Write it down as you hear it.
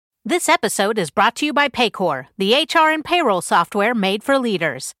This episode is brought to you by Paycor, the HR and payroll software made for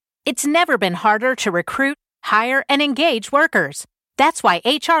leaders. It's never been harder to recruit, hire, and engage workers. That's why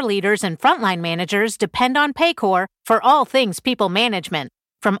HR leaders and frontline managers depend on Paycor for all things people management,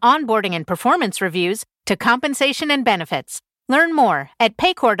 from onboarding and performance reviews to compensation and benefits. Learn more at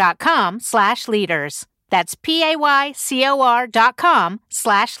paycor.com/leaders. That's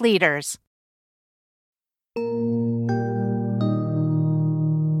paycor.com/leaders.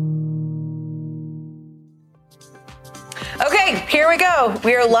 Okay, here we go.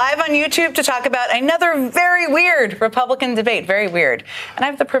 We are live on YouTube to talk about another very weird Republican debate. Very weird. And I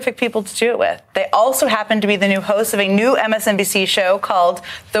have the perfect people to do it with. They also happen to be the new hosts of a new MSNBC show called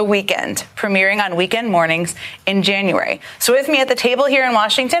The Weekend, premiering on weekend mornings in January. So with me at the table here in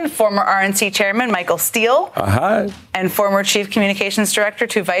Washington, former RNC chairman Michael Steele. Hi. And former chief communications director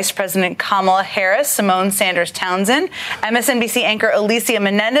to Vice President Kamala Harris, Symone Sanders-Townsend. MSNBC anchor Alicia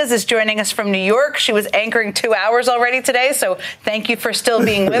Menendez is joining us from New York. She was anchoring 2 hours already today. So thank you for still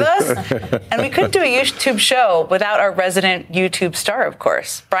being with us. And we couldn't do a YouTube show without our resident YouTube star, of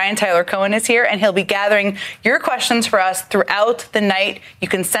course. Brian Tyler Cohen is here, and he'll be gathering your questions for us throughout the night. You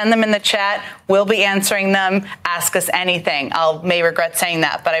can send them in the chat. We'll be answering them. Ask us anything. I may regret saying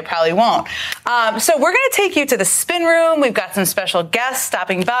that, but I probably won't. So we're going to take you to the spin room. We've got some special guests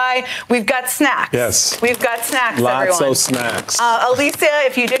stopping by. We've got snacks. Yes. We've got snacks, Lots everyone. of snacks. Alicia,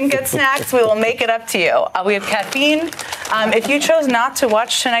 if you didn't get snacks, we will make it up to you. We have caffeine. If you chose not to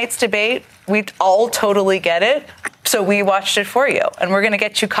watch tonight's debate, we all totally get it. So we watched it for you, and we're going to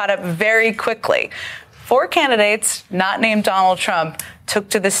get you caught up very quickly. 4 candidates, not named Donald Trump, took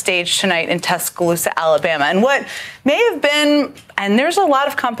to the stage tonight in Tuscaloosa, Alabama. And what may have been, and there's a lot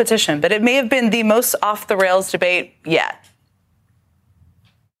of competition, but it may have been the most off-the-rails debate yet.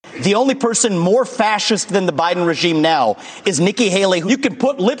 The only person more fascist than the Biden regime now is Nikki Haley. You can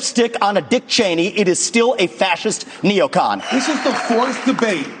put lipstick on a Dick Cheney. It is still a fascist neocon. This is the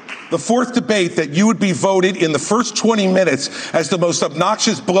fourth debate that you would be voted in the first 20 minutes as the most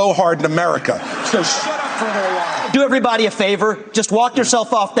obnoxious blowhard in America. So shut up for a little while. Do everybody a favor. Just walk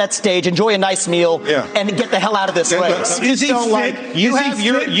yourself off that stage, enjoy a nice meal, and get the hell out of this race. Is he fit? You have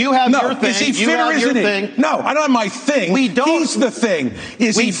your thing. Is he fit or isn't he? No, I don't have my thing. We don't. He's the thing.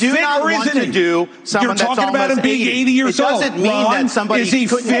 Is he fit or isn't he? You're talking about him being 80 years old. It doesn't mean that somebody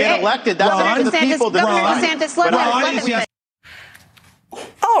couldn't get elected. That's up to the people that DeSantis, let him.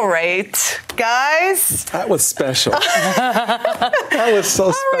 All right, guys. That was special. That was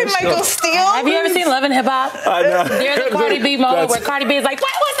so special. All right, Michael Steele. Have you ever seen Love and Hip Hop? I know. There's a Cardi B moment where Cardi B is like,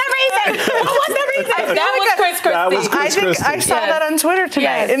 what was the reason? What was the reason? That was Chris Christie. That was Chris Christie. I saw that on Twitter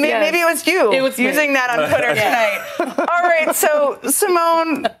tonight. Yes, Maybe it was you using that on Twitter tonight. All right, so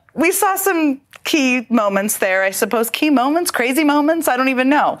Symone, we saw some key moments there, I suppose. Key moments? Crazy moments? I don't even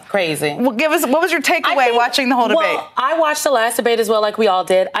know. Crazy. Well, what was your takeaway watching the whole debate? Well, I watched the last debate as well, like we all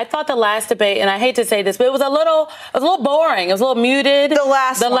did. I thought the last debate, and I hate to say this, but it was a little boring. It was a little muted. The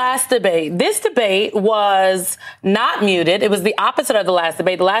last debate. This debate was not muted. It was the opposite of the last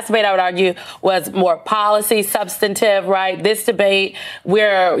debate. The last debate, I would argue, was more policy, substantive, right? This debate,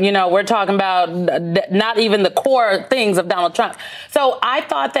 we're talking about not even the core things of Donald Trump. So I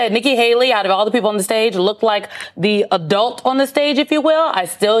thought that Nikki Haley, out of all the people on the stage, looked like the adult on the stage, if you will. I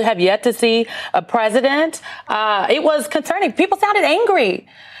still have yet to see a president. It was concerning. People sounded angry.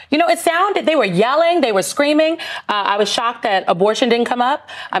 They were yelling, they were screaming. I was shocked that abortion didn't come up.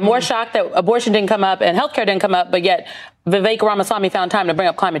 I'm more shocked that abortion didn't come up and healthcare didn't come up, but yet Vivek Ramaswamy found time to bring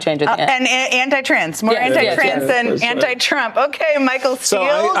up climate change at the end. And anti-trans. More anti-trans than anti-Trump. Okay, Michael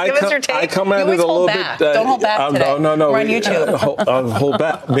Steele, give us your take. I come at it a little bit. Don't hold back today. No. We're on YouTube. Hold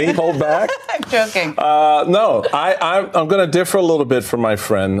back. Me hold back? I'm joking. No, I'm going to differ a little bit from my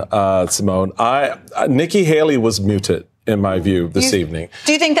friend, Symone. Nikki Haley was muted, in my view, this evening.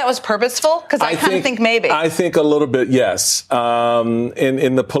 Do you think that was purposeful? Because I kind of think maybe. I think a little bit, yes.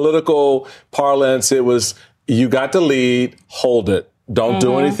 In the political parlance, it was, you got to lead, hold it. Don't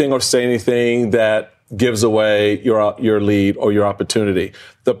do anything or say anything that gives away your lead or your opportunity.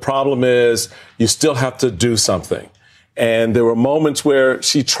 The problem is you still have to do something. And there were moments where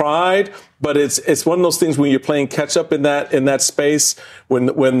she tried, but it's one of those things when you're playing catch up in that space, when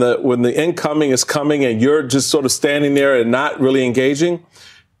the incoming is coming and you're just sort of standing there and not really engaging,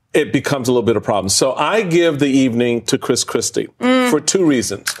 it becomes a little bit of a problem. So I give the evening to Chris Christie for 2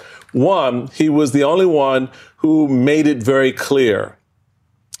 reasons. One, he was the only one who made it very clear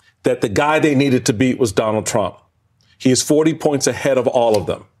that the guy they needed to beat was Donald Trump. He is 40 points ahead of all of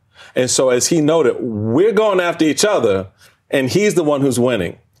them. And so as he noted, we're going after each other and he's the one who's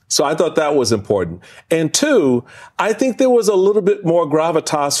winning. So I thought that was important. And two, I think there was a little bit more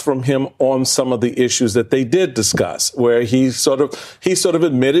gravitas from him on some of the issues that they did discuss, where he sort of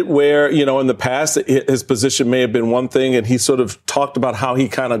admitted where, in the past his position may have been one thing, and he sort of talked about how he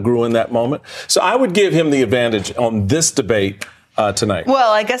kind of grew in that moment. So I would give him the advantage on this debate tonight.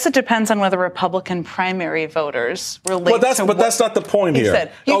 Well, I guess it depends on whether Republican primary voters relate But that's not the point here.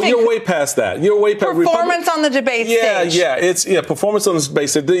 You're way past that. You're way past performance on the debate stage. Yeah, performance on the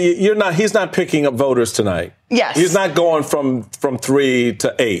debate stage. He's not picking up voters tonight. Yes. He's not going from 3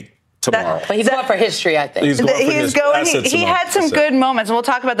 to 8. Tomorrow. But he's going for history, I think. He had some good moments, and we'll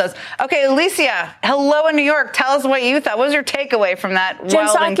talk about those. Okay, Alicia, hello in New York. Tell us what you thought. What was your takeaway from that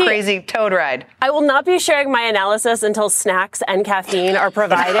wild and crazy toad ride? I will not be sharing my analysis until snacks and caffeine are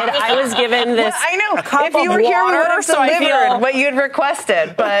provided. I was given this cup if you were of here, we would water, have so delivered what you'd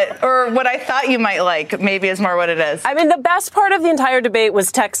requested, or what I thought you might like, maybe is more what it is. I mean, the best part of the entire debate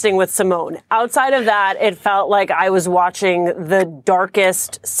was texting with Symone. Outside of that, it felt like I was watching the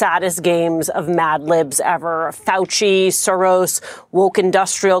darkest, saddest games of Mad Libs ever. Fauci, Soros, woke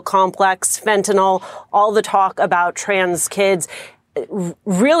industrial complex, fentanyl, all the talk about trans kids.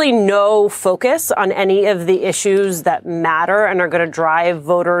 Really no focus on any of the issues that matter and are going to drive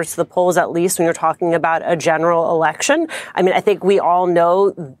voters to the polls, at least when you're talking about a general election. I mean, I think we all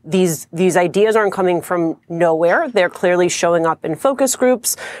know these ideas aren't coming from nowhere. They're clearly showing up in focus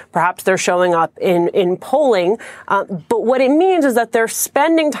groups. Perhaps they're showing up in polling. But what it means is that they're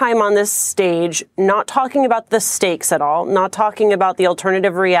spending time on this stage, not talking about the stakes at all, not talking about the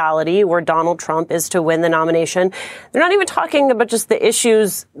alternative reality where Donald Trump is to win the nomination. They're not even talking about just the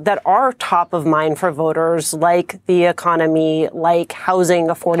issues that are top of mind for voters, like the economy, like housing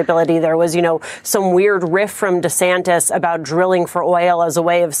affordability. There was, some weird riff from DeSantis about drilling for oil as a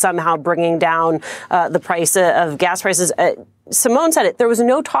way of somehow bringing down the price of gas prices. Symone said it. There was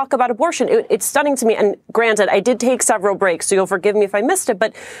no talk about abortion. It's stunning to me. And granted, I did take several breaks, so you'll forgive me if I missed it.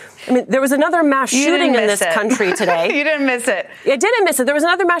 But, I mean, there was another mass shooting in this country today. You didn't miss it. I didn't miss it. There was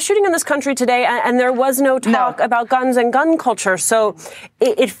another mass shooting in this country today, and there was no talk about guns and gun culture. So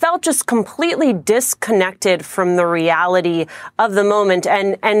it felt just completely disconnected from the reality of the moment.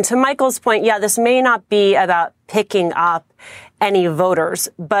 And to Michael's point, this may not be about picking up any voters,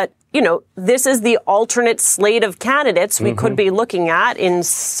 but this is the alternate slate of candidates we could be looking at in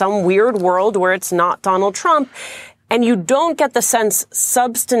some weird world where it's not Donald Trump. And you don't get the sense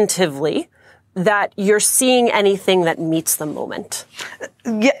substantively that you're seeing anything that meets the moment.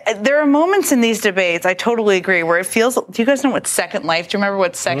 Yeah, there are moments in these debates, I totally agree, where it feels, do you guys know what Second Life? Do you remember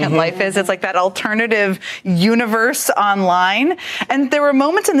what Second Life is? It's like that alternative universe online. And there were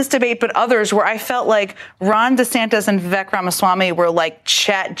moments in this debate, but others, where I felt like Ron DeSantis and Vivek Ramaswamy were like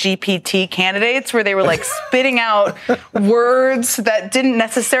Chat GPT candidates, where they were like spitting out words that didn't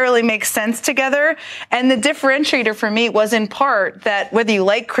necessarily make sense together. And the differentiator for me was in part that whether you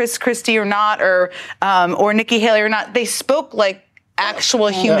like Chris Christie or not, or Nikki Haley or not, they spoke like actual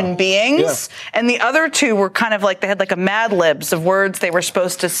human beings. And the other two were kind of like, they had like a Mad Libs of words they were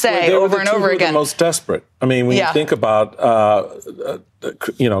supposed to say over and over again. The most desperate. I mean, when you think about,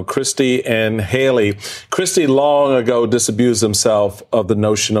 Christie and Haley, Christie long ago disabused himself of the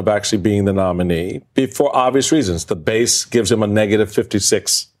notion of actually being the nominee for obvious reasons. The base gives him a negative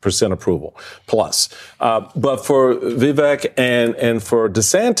 56% approval plus. But for Vivek and for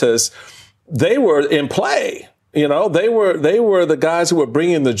DeSantis, they were in play. They were the guys who were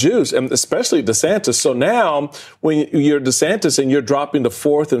bringing the juice, and especially DeSantis. So now, when you're DeSantis and you're dropping to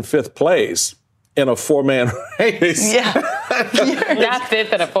 4th and 5th place in a 4-man race, not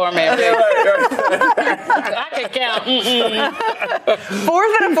 5th in a 4-man race. I can count.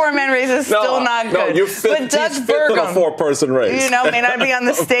 4th in a 4-man race is still not good. No, you're 5th. But Doug Burgum, in a 4-person race. May not be on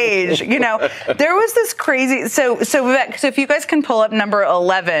the stage. There was this crazy. So Vivek. So if you guys can pull up number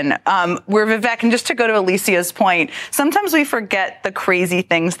 11, where Vivek, and just to go to Alicia's point, sometimes we forget the crazy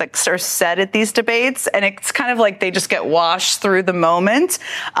things that are said at these debates, and it's kind of like they just get washed through the moment.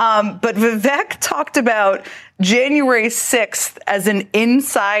 But Vivek talked about January 6th as an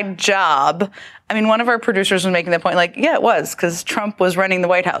inside job. I mean, one of our producers was making that point, like, yeah, it was, because Trump was running the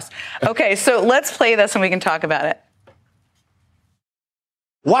White House. Okay, so let's play this and we can talk about it.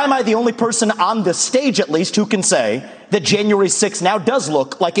 Why am I the only person on this stage, at least, who can say that January 6th now does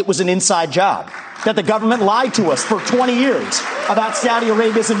look like it was an inside job? That the government lied to us for 20 years about Saudi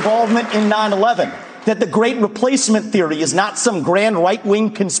Arabia's involvement in 9/11? That the Great Replacement theory is not some grand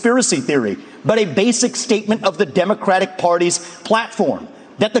right-wing conspiracy theory, but a basic statement of the Democratic Party's platform.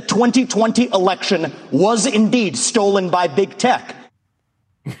 That the 2020 election was indeed stolen by big tech.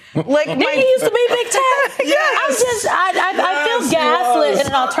 Like Didn't he used to be Big Tech? Yes. I feel gaslit in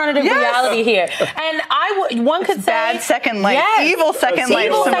an alternative reality here. And one could say bad second life, evil second life.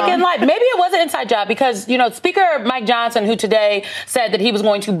 Evil second life. Maybe it was an inside job because, Speaker Mike Johnson, who today said that he was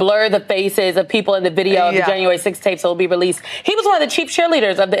going to blur the faces of people in the video of the January 6th tapes that will be released. He was one of the chief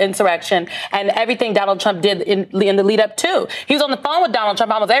cheerleaders of the insurrection and everything Donald Trump did in the lead up to. He was on the phone with Donald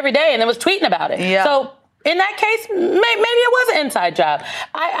Trump almost every day and then was tweeting about it. Yeah. So in that case, maybe it was an inside job.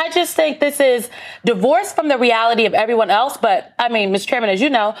 I just think this is divorced from the reality of everyone else. But, Mr. Chairman, as you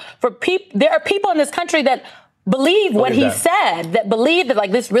know, there are people in this country that believe what he said, that believe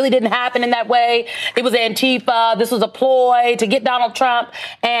that, this really didn't happen in that way. It was Antifa. This was a ploy to get Donald Trump.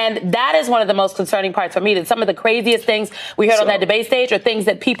 And that is one of the most concerning parts for me, that some of the craziest things we heard on that debate stage are things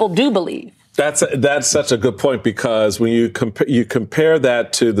that people do believe. That's such a good point, because when you compare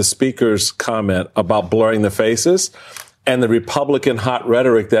that to the speaker's comment about blurring the faces and the Republican hot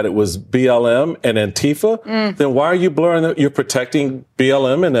rhetoric that it was BLM and Antifa, then why are you blurring you're protecting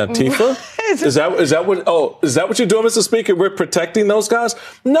BLM and Antifa? Is that what you're doing, Mr. Speaker? We're protecting those guys?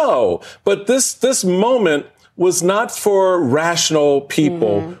 No, but this moment was not for rational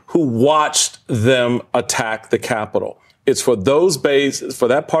people who watched them attack the Capitol. It's for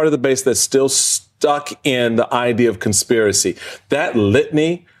that part of the base that's still stuck in the idea of conspiracy. That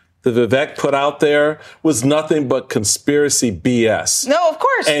litany that Vivek put out there was nothing but conspiracy BS. No, of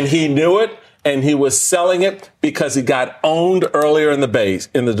course. And he knew it, and he was selling it because he got owned earlier in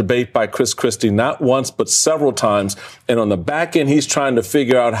the debate by Chris Christie, not once, but several times. And on the back end, he's trying to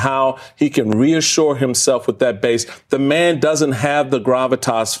figure out how he can reassure himself with that base. The man doesn't have the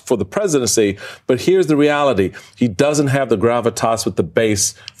gravitas for the presidency, but here's the reality. He doesn't have the gravitas with the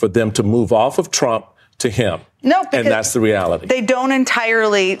base for them to move off of Trump to him. No, and that's the reality. They don't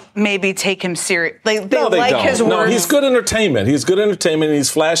entirely maybe take him serious. They like his words. No, he's good entertainment. He's good entertainment. He's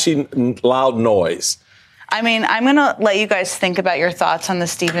flashy, loud noise. I'm going to let you guys think about your thoughts on the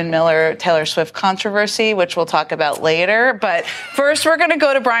Stephen Miller, Taylor Swift controversy, which we'll talk about later. But first, we're going to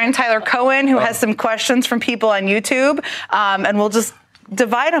go to Brian Tyler Cohen, who has some questions from people on YouTube, and we'll just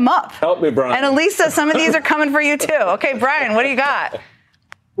divide them up. Help me, Brian. And Elisa, some of these are coming for you, too. Okay, Brian, what do you got?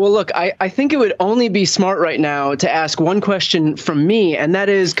 Well, look, I think it would only be smart right now to ask one question from me, and that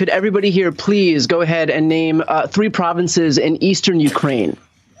is, could everybody here please go ahead and name 3 provinces in eastern Ukraine?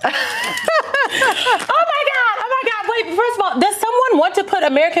 Oh, my God. Wait, first of all, does someone want to put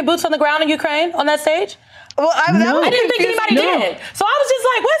American boots on the ground in Ukraine on that stage? Well, I didn't think anybody did. So I was just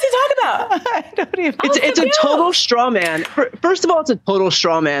like, what's he talking about? I don't even. It's a total straw man. First of all, it's a total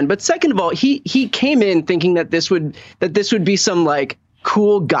straw man. But second of all, he came in thinking that this would be some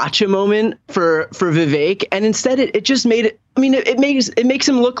cool gotcha moment for Vivek, and instead it just made it. I mean, it makes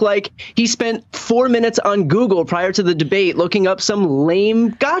him look like he spent 4 minutes on Google prior to the debate looking up some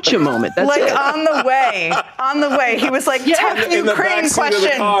lame gotcha moment. That's it. on the way, he was like, "Tough Ukraine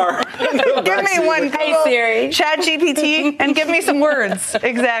question. Give me one. Hey Siri, Chat GPT, and give me some words."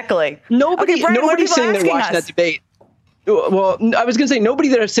 Exactly. Nobody's sitting there watching that debate. Well, I was going to say, nobody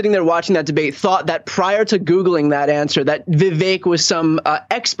that is sitting there watching that debate thought that prior to Googling that answer, that Vivek was some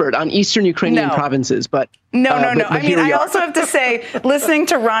expert on Eastern Ukrainian provinces. But No. I mean, I also have to say, listening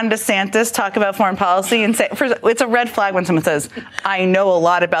to Ron DeSantis talk about foreign policy and say, it's a red flag when someone says, I know a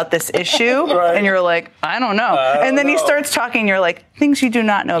lot about this issue. Right. And you're like, I don't know. And then he starts talking, you're like, things you do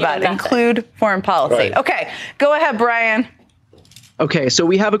not know about include foreign policy. Right. Okay, go ahead, Brian. Okay, so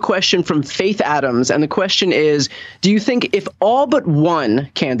we have a question from Faith Adams, and the question is, do you think if all but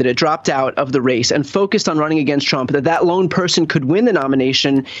one candidate dropped out of the race and focused on running against Trump, that lone person could win the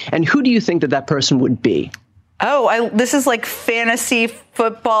nomination, and who do you think that person would be? Oh, this is like fantasy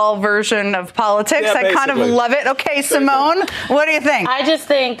football version of politics. Yeah, I kind of love it. Okay, Symone, what do you think? I just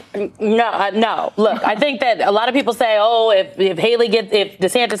think no. Look, I think that a lot of people say, if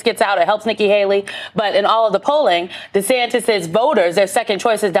DeSantis gets out, it helps Nikki Haley. But in all of the polling, DeSantis's voters, their second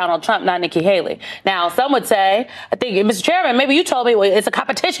choice is Donald Trump, not Nikki Haley. Now, some would say, I think, Mr. Chairman, maybe you told me it's a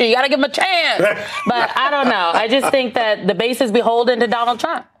competition. You got to give him a chance. But I don't know. I just think that the base is beholden to Donald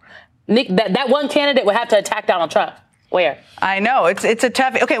Trump. That one candidate would have to attack Donald Trump. Where? I know. It's a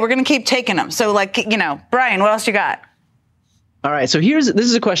tough. Okay, we're going to keep taking them. So, Brian, what else you got? All right. So this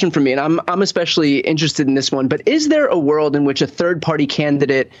is a question for me, and I'm especially interested in this one. But is there a world in which a third party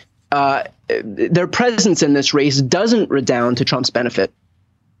candidate, their presence in this race doesn't redound to Trump's benefit?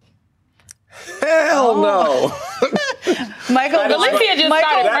 Hell no. Michael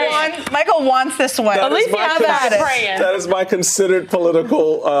wants this one. Alicia, that is my considered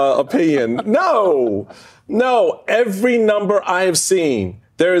political opinion. No. Every number I have seen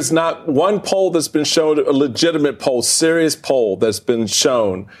There is not one poll that's been shown, a legitimate poll, serious poll that's been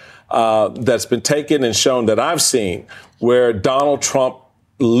shown, that's been taken and shown that I've seen, where Donald Trump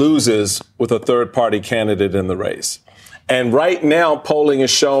loses with a third-party candidate in the race. And right now, polling is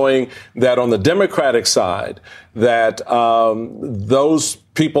showing that on the Democratic side, that those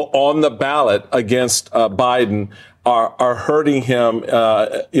people on the ballot against Biden are hurting him,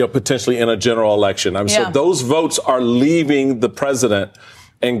 potentially in a general election. So those votes are leaving the president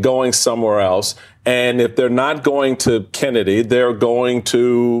and going somewhere else. And if they're not going to Kennedy, they're going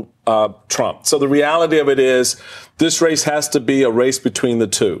to Trump. So the reality of it is this race has to be a race between the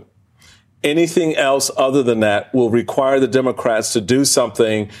two. Anything else other than that will require the Democrats to do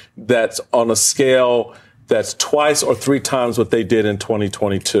something that's on a scale that's twice or three times what they did in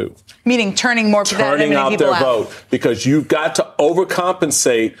 2022. Meaning turning out their vote, because you've got to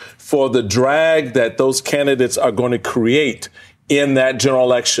overcompensate for the drag that those candidates are going to create in that general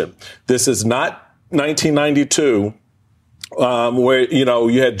election. This is not 1992. Where,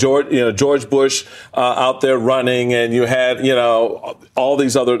 you had George Bush out there running, and you had, all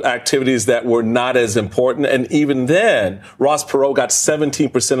these other activities that were not as important. And even then, Ross Perot got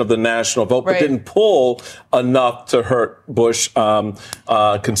 17% of the national vote, but didn't pull enough to hurt Bush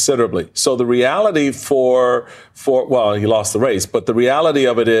considerably. So the reality he lost the race, but the reality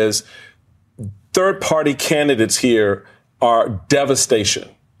of it is third-party candidates here are devastation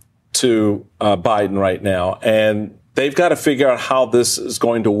to Biden right now. And they've got to figure out how this is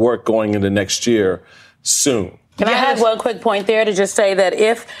going to work going into next year soon. Can I have one quick point there to just say that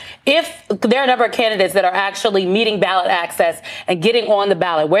if there are a number of candidates that are actually meeting ballot access and getting on the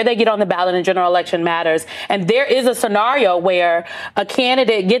ballot, where they get on the ballot in general election matters. And there is a scenario where enough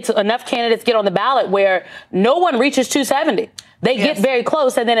candidates get on the ballot where no one reaches 270. They get very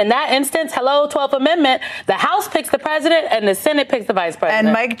close. And then in that instance, 12th Amendment, the House picks the president and the Senate picks the vice president.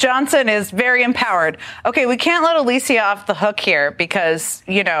 And Mike Johnson is very empowered. Okay, we can't let Alicia off the hook here because,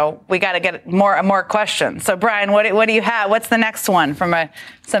 we got to get more questions. So, Brian, what do you have? What's the next one from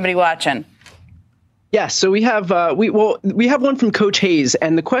somebody watching? Yes, so we have we have one from Coach Hayes,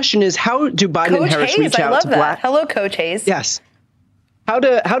 and the question is, how do Biden and Harris reach out to Black? Hello, Coach Hayes. Yes. How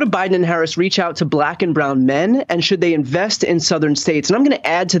do Biden and Harris reach out to Black and brown men, and should they invest in southern states? And I'm going to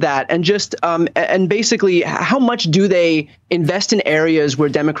add to that, and just and basically, how much do they invest in areas where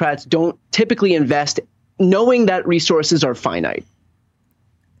Democrats don't typically invest, knowing that resources are finite?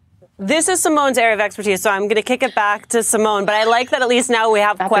 This is Symone's area of expertise, so I'm going to kick it back to Symone. But I like that at least now we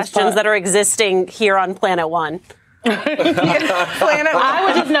have questions that are existing here on Planet One. I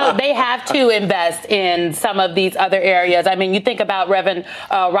would just note they have to invest in some of these other areas. I mean, you think about Reverend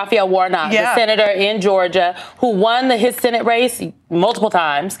Raphael Warnock, the senator in Georgia, who won his Senate race multiple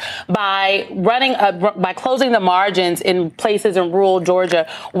times by closing the margins in places in rural Georgia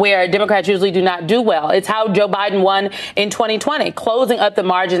where Democrats usually do not do well. It's how Joe Biden won in 2020, closing up the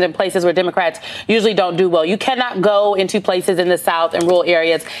margins in places where Democrats usually don't do well. You cannot go into places in the South and rural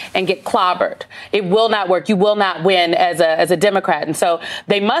areas and get clobbered. It will not work. You will not win as a Democrat. And so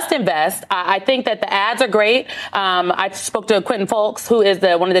they must invest. I think that the ads are great. I spoke to Quentin Folks, who is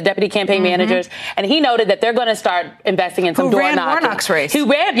one of the deputy campaign managers, and he noted that they're going to start investing in some door knocking. Warnock's race. He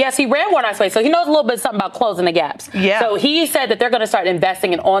ran Warnock's race. So he knows a little bit something about closing the gaps. Yeah. So he said that they're going to start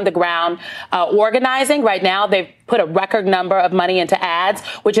investing in on the ground organizing. Right now, they've put a record number of money into ads,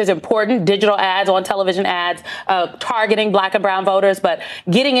 which is important. Digital ads, on television ads, targeting Black and brown voters, but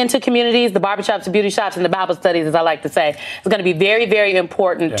getting into communities, the barbershops, the beauty shops, and the Bible studies, as I like to say, is going to be very, very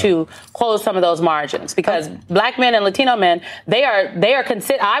important to close some of those margins, because Black men and Latino men, they are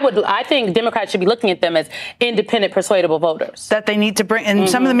considered. I think Democrats should be looking at them as independent, persuadable voters that they need to bring, and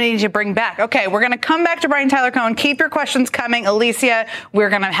some of them they need to bring back. Okay, we're going to come back to Brian Tyler Cohen. Keep your questions coming, Alicia. We're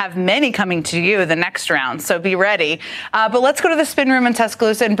going to have many coming to you the next round, so be ready. But let's go to the spin room in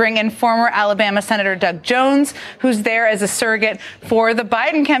Tuscaloosa and bring in former Alabama Senator Doug Jones, who's there as a surrogate for the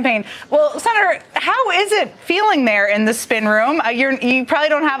Biden campaign. Well, Senator, how is it feeling there in the spin room? You probably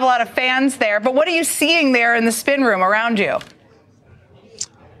don't have a lot of fans there, but what are you seeing there in the spin room around you?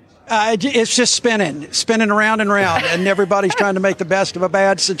 It's just spinning around and around, and everybody's trying to make the best of a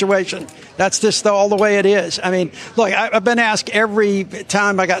bad situation. That's just all the way it is. I mean, look, I've been asked every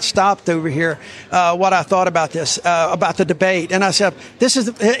time I got stopped over here what I thought about this, about the debate. And I said,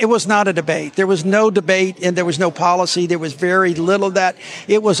 it was not a debate. There was no debate, and there was no policy. There was very little of that.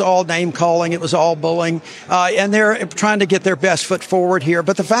 It was all name calling. It was all bullying. And they're trying to get their best foot forward here.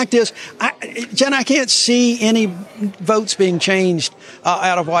 But the fact is, Jen, I can't see any votes being changed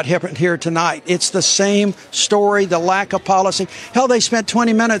out of what happened different here tonight. It's the same story, the lack of policy. Hell, they spent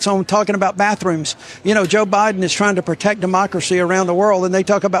 20 minutes on talking about bathrooms. You know, Joe Biden is trying to protect democracy around the world, and they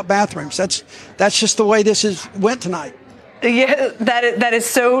talk about bathrooms. That's just the way this went tonight. Yeah, that is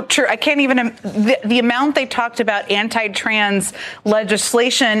so true. I can't even the amount they talked about anti-trans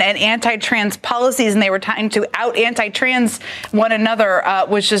legislation and anti-trans policies, and they were trying to out anti-trans one another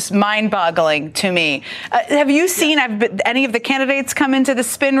was just mind-boggling to me. Have you seen any of the candidates come into the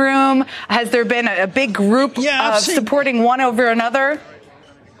spin room? Has there been a big group supporting one over another?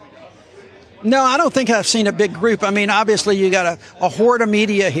 No, I don't think I've seen a big group. I mean, obviously, you got a horde of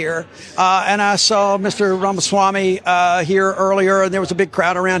media here. And I saw Mr. Ramaswamy here earlier, and there was a big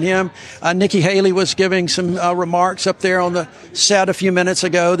crowd around him. Nikki Haley was giving some remarks up there on the set a few minutes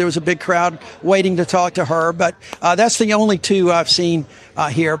ago. There was a big crowd waiting to talk to her. But that's the only two I've seen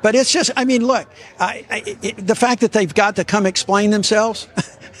here. But it's just, I mean, look, the fact that they've got to come explain themselves,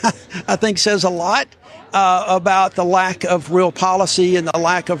 I think says a lot. About the lack of real policy and the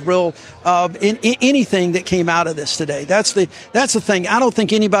lack of real anything that came out of this today. That's the thing. I don't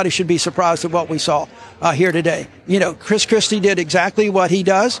think anybody should be surprised at what we saw here today. You know, Chris Christie did exactly what he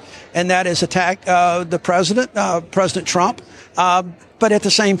does, and that is attack the president, President Trump. But at the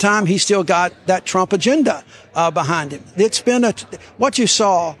same time, he still got that Trump agenda behind him. It's been what you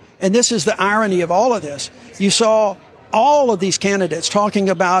saw, and this is the irony of all of this. You saw all of these candidates talking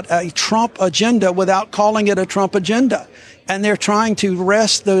about a Trump agenda without calling it a Trump agenda. And they're trying to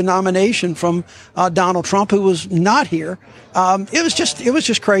wrest the nomination from Donald Trump, who was not here. It was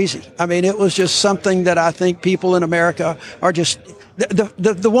just crazy. I mean, it was just something that I think people in America are just,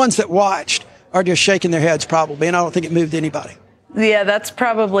 the ones that watched are just shaking their heads probably. And I don't think it moved anybody. Yeah, that's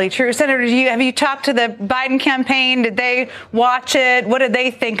probably true. Senator, have you talked to the Biden campaign? Did they watch it? What did they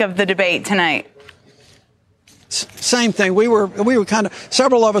think of the debate tonight? Same thing. We were kind of,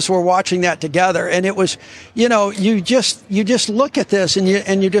 several of us were watching that together, and it was, you know, you just look at this and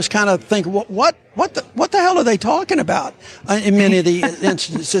you just kind of think, what the hell are they talking about in many of the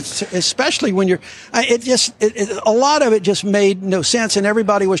instances, especially when a lot of it just made no sense, and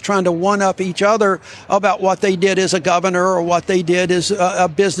everybody was trying to one up each other about what they did as a governor or what they did as a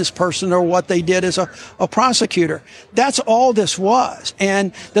business person or what they did as a prosecutor. That's all this was.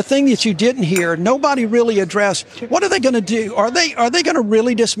 And the thing that you didn't hear, nobody really addressed, what are they going to do? Are they going to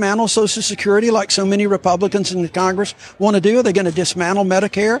really dismantle Social Security like so many Republicans in the Congress want to do? Are they going to dismantle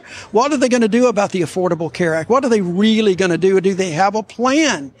Medicare? What are they going to do about the Affordable Care Act? What are they really going to do? Do they have a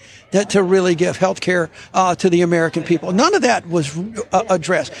plan to really give health care to the American people? None of that was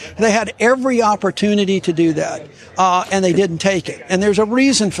addressed. They had every opportunity to do that, and they didn't take it. And there's a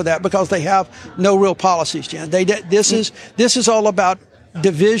reason for that, because they have no real policies, Jen. This is all about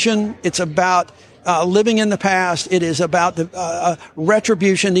division. It's about living in the past. It is about the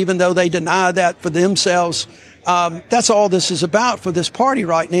retribution, even though they deny that for themselves. That's all this is about for this party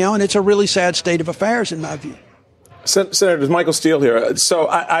right now, and it's a really sad state of affairs in my view. Senator Michael Steele here. So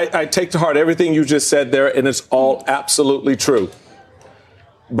I take to heart everything you just said there, and it's all absolutely true.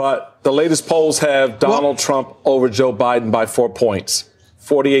 But the latest polls have Donald Trump over Joe Biden by 4 points,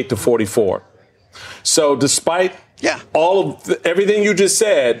 48 to 44. So despite all of everything you just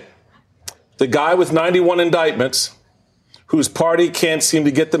said, the guy with 91 indictments, whose party can't seem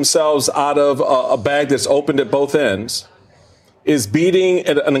to get themselves out of a bag that's opened at both ends, is beating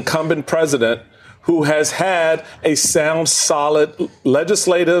an incumbent president who has had a sound, solid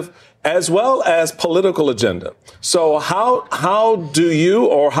legislative as well as political agenda. So how do you,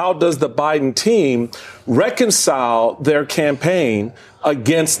 or how does the Biden team reconcile their campaign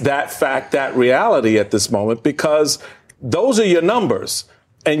against that fact, that reality at this moment? Because those are your numbers.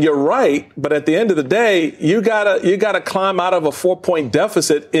 And you're right, but at the end of the day, you gotta climb out of a 4-point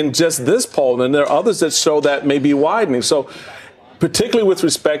deficit in just this poll, and there are others that show that may be widening. So, particularly with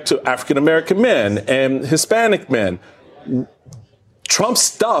respect to African American men and Hispanic men, Trump's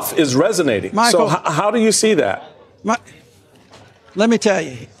stuff is resonating. Michael, so, how do you see that? Let me tell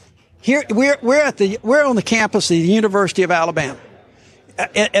you, here we're on the campus of the University of Alabama.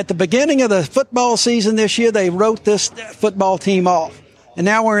 At the beginning of the football season this year, they wrote this football team off. And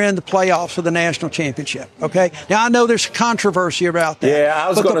now we're in the playoffs for the national championship. Okay. Now I know there's controversy about that. Yeah, I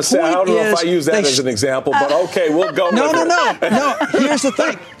was going to say, I don't know if I use that as an example, but okay, we'll go. No. Here's the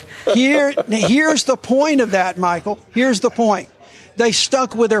thing. Here's the point of that, Michael. Here's the point. They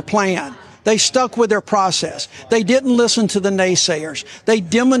stuck with their plan. They stuck with their process. They didn't listen to the naysayers. They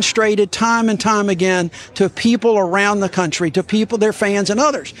demonstrated time and time again to people around the country, to people, their fans and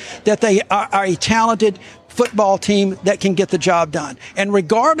others, that they are a talented, football team that can get the job done. And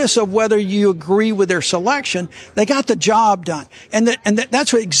regardless of whether you agree with their selection, they got the job done. And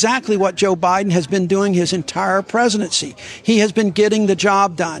that's exactly what Joe Biden has been doing his entire presidency. He has been getting the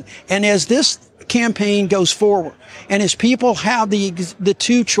job done. And as this campaign goes forward, and as people have the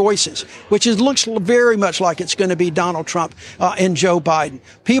two choices, which looks very much like it's going to be Donald Trump and Joe Biden,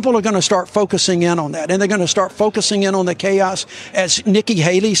 people are going to start focusing in on that, and they're going to start focusing in on the chaos, as Nikki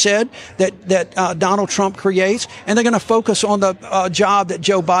Haley said, that Donald Trump creates, and they're going to focus on the job that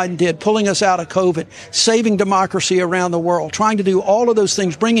Joe Biden did, pulling us out of COVID, saving democracy around the world, trying to do all of those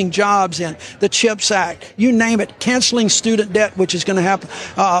things, bringing jobs in, the CHIPS Act, you name it, canceling student debt, which is going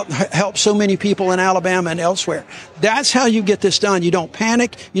to help so many people in Alabama and elsewhere. That's how you get this done. You don't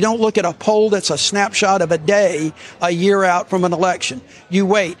panic. You don't look at a poll that's a snapshot of a day, a year out from an election. You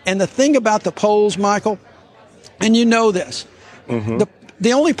wait. And the thing about the polls, Michael, and you know this,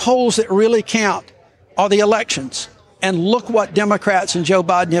 the only polls that really count are the elections. And look what Democrats and Joe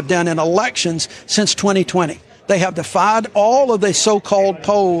Biden have done in elections since 2020. They have defied all of the so-called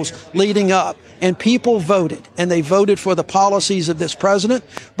polls leading up. And people voted, and they voted for the policies of this president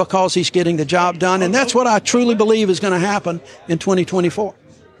because he's getting the job done. And that's what I truly believe is going to happen in 2024.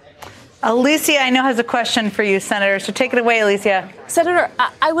 Alicia, I know, has a question for you, Senator. So take it away, Alicia. Senator,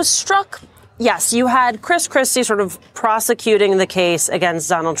 I was struck. Yes, you had Chris Christie sort of prosecuting the case against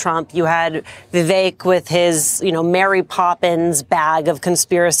Donald Trump. You had Vivek with his, Mary Poppins bag of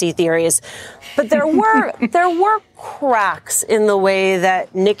conspiracy theories. But there were cracks in the way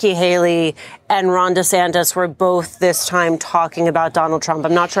that Nikki Haley and Ron DeSantis were both this time talking about Donald Trump.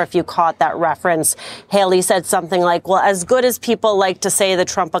 I'm not sure if you caught that reference. Haley said something like, well, as good as people like to say the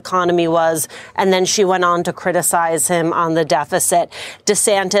Trump economy was, and then she went on to criticize him on the deficit.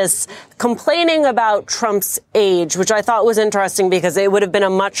 DeSantis complaining about Trump's age, which I thought was interesting because it would have been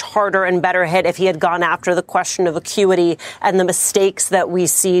a much harder and better hit if he had gone after the question of acuity and the mistakes that we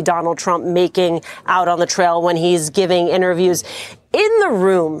see Donald Trump making out on the trail when he's giving interviews. In the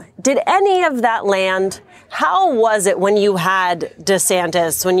room, did any of that land? How was it when you had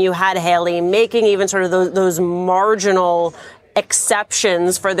DeSantis, when you had Haley making even sort of those marginal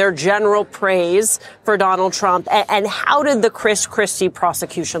exceptions for their general praise for Donald Trump? And how did the Chris Christie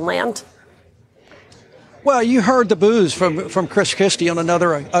prosecution land? Well, you heard the boos from Chris Christie on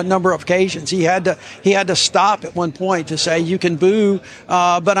a number of occasions. He had to stop at one point to say, you can boo,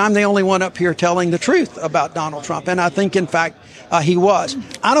 but I'm the only one up here telling the truth about Donald Trump. And I think, in fact, he was.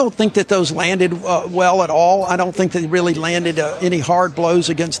 I don't think that those landed well at all. I don't think they really landed any hard blows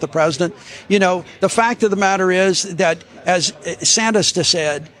against the president. The fact of the matter is that, as Sanders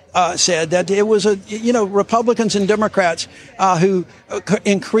said that it was Republicans and Democrats who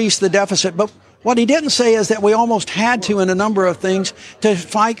increased the deficit. But what he didn't say is that we almost had to, in a number of things, to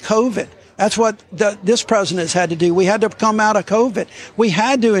fight COVID. That's what this president has had to do. We had to come out of COVID. We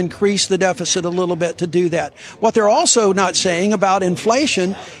had to increase the deficit a little bit to do that. What they're also not saying about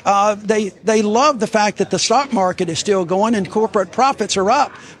inflation, they love the fact that the stock market is still going and corporate profits are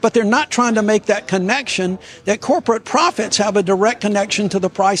up. But they're not trying to make that connection that corporate profits have a direct connection to the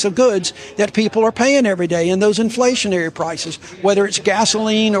price of goods that people are paying every day and those inflationary prices, whether it's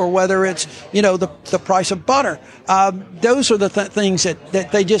gasoline or whether it's, the price of butter. Those are the things that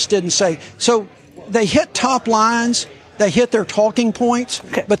they just didn't say. So they hit top lines, they hit their talking points,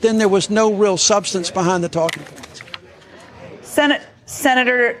 but then there was no real substance behind the talking points.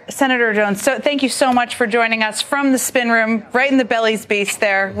 Senator Jones, so thank you so much for joining us from the spin room, right in the Belly's Beast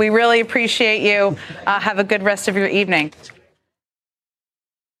there. We really appreciate you. Have a good rest of your evening.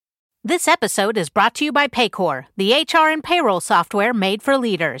 This episode is brought to you by Paycor, the HR and payroll software made for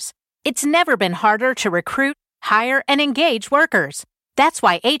leaders. It's never been harder to recruit, hire, and engage workers. That's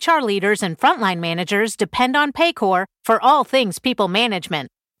why HR leaders and frontline managers depend on Paycor for all things people management,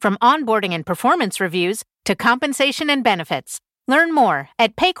 from onboarding and performance reviews to compensation and benefits. Learn more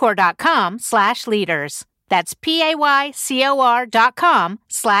at paycor.com/leaders. That's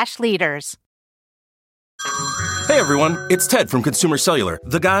PAYCOR.com/leaders. Hey everyone, it's Ted from Consumer Cellular,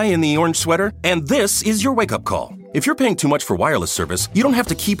 the guy in the orange sweater, and this is your wake-up call. If you're paying too much for wireless service, you don't have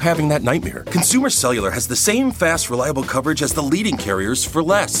to keep having that nightmare. Consumer Cellular has the same fast, reliable coverage as the leading carriers for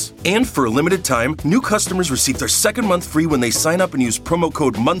less. And for a limited time, new customers receive their second month free when they sign up and use promo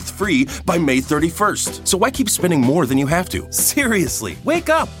code MONTHFREE by May 31st. So why keep spending more than you have to? Seriously, wake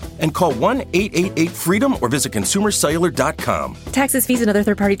up and call 1-888-FREEDOM or visit consumercellular.com. Taxes, fees, and other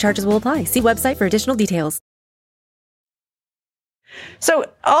third-party charges will apply. See website for additional details. So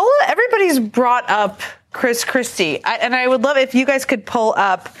everybody's brought up Chris Christie. And I would love if you guys could pull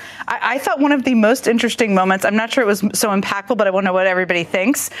up. I thought one of the most interesting moments, I'm not sure it was so impactful, but I want to know what everybody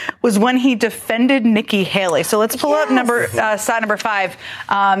thinks, was when he defended Nikki Haley. So let's pull up side number 5.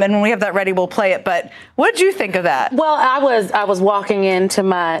 And when we have that ready, we'll play it. But what did you think of that? Well, I was walking into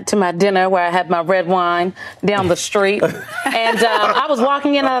my dinner where I had my red wine down the street. And I was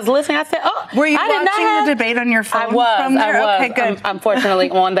walking in, I was listening. I said, were you watching the debate on your phone? I was. Okay, good. I'm unfortunately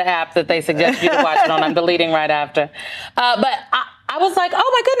on the app that they suggest you to watch it on. I'm deleting right after. But I was like, oh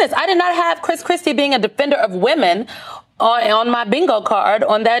my goodness, I did not have Chris Christie being a defender of women on my bingo card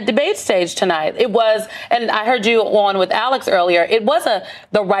on that debate stage tonight. It was, and I heard you on with Alex earlier, it was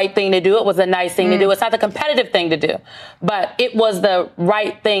the right thing to do. It was a nice thing to do. It's not the competitive thing to do, but it was the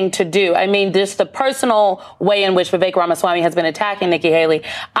right thing to do. I mean, just the personal way in which Vivek Ramaswamy has been attacking Nikki Haley,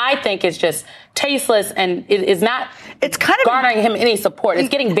 I think is just tasteless, and it is not. It's kind of garnering him any support. It's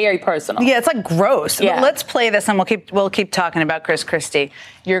getting very personal. Yeah, it's like gross. Yeah. But let's play this, and we'll keep talking about Chris Christie,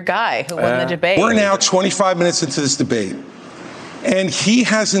 your guy who won the debate. We're now 25 minutes into this debate, and he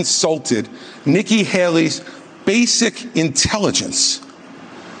has insulted Nikki Haley's basic intelligence,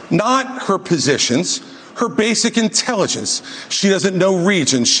 not her positions. Her basic intelligence. She doesn't know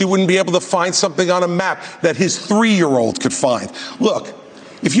regions. She wouldn't be able to find something on a map that his 3-year-old could find. Look,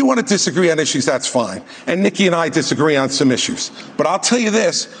 if you want to disagree on issues, that's fine. And Nikki and I disagree on some issues. But I'll tell you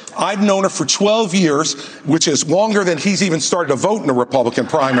this, I've known her for 12 years, which is longer than he's even started to vote in a Republican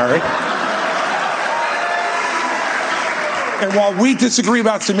primary. And while we disagree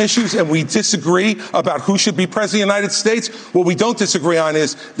about some issues and we disagree about who should be president of the United States, what we don't disagree on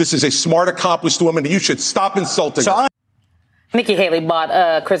is this is a smart, accomplished woman, and you should stop insulting her. Nikki Haley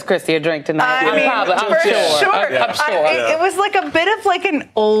bought Chris Christie a drink tonight. I'm sure. It was like a bit of like an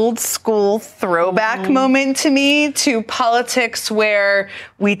old school throwback moment to me to politics where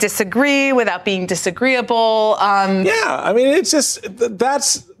we disagree without being disagreeable. I mean, it's just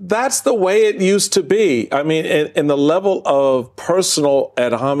that's the way it used to be. I mean, and the level of personal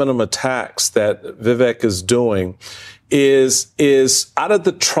ad hominem attacks that Vivek is doing is out of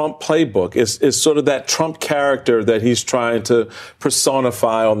the Trump playbook. Is sort of that Trump character that he's trying to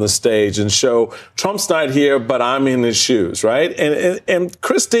personify on the stage and show Trump's not here, but I'm in his shoes, right? And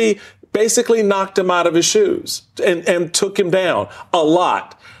Christie basically knocked him out of his shoes and took him down a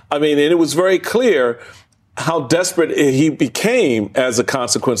lot. I mean, and it was very clear how desperate he became as a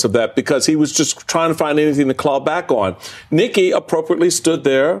consequence of that, because he was just trying to find anything to claw back on. Nikki appropriately stood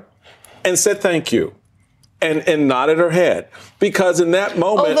there and said thank you. And nodded her head, because in that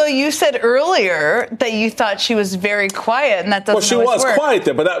moment. Although you said earlier that you thought she was very quiet, and that doesn't always work. Well, she was quiet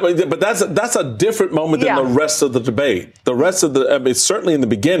there, but that's a different moment than the rest of the debate. The rest of certainly in the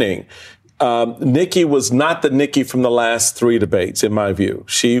beginning, Nikki was not the Nikki from the last 3 debates, in my view.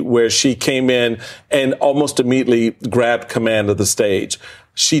 Where she came in and almost immediately grabbed command of the stage.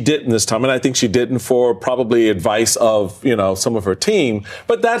 She didn't this time, and I think she didn't for probably advice of some of her team.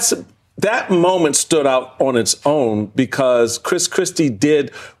 But that moment stood out on its own because Chris Christie did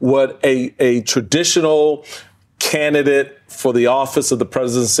what a traditional candidate for the office of the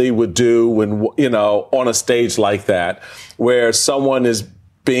presidency would do when, on a stage like that, where someone is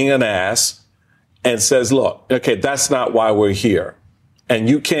being an ass and says, look, okay, that's not why we're here. And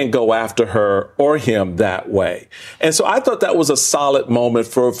you can't go after her or him that way. And so I thought that was a solid moment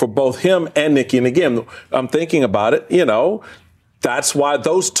for both him and Nikki. And again, I'm thinking about it, that's why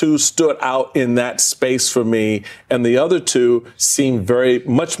those two stood out in that space for me. And the other two seemed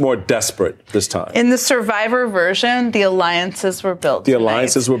much more desperate this time. In the Survivor version, the alliances were built. The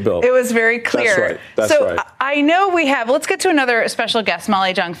alliances were built. It was very clear. That's right. I know let's get to another special guest,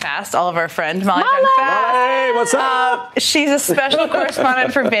 Molly Jong-Fast, all of our friend Molly Jong-Fast. Hey, what's up? She's a special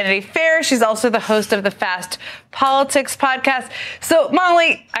correspondent for Vanity Fair. She's also the host of the Fast Politics podcast. So,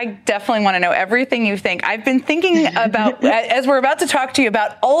 Molly, I definitely want to know everything you think. I've been thinking about, as we're about to talk to you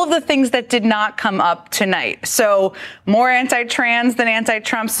about all of the things that did not come up tonight. So more anti-trans than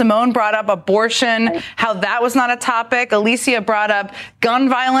anti-Trump. Symone brought up abortion, how that was not a topic. Alicia brought up gun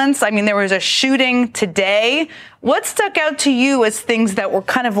violence. I mean, there was a shooting today. What stuck out to you as things that were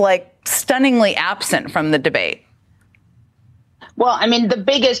kind of like stunningly absent from the debate? Well, I mean, the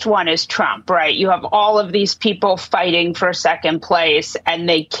biggest one is Trump, right? You have all of these people fighting for second place and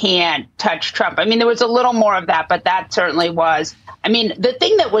they can't touch Trump. I mean, there was a little more of that, but that certainly was. I mean, the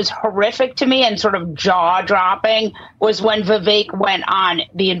thing that was horrific to me and sort of jaw-dropping was when Vivek went on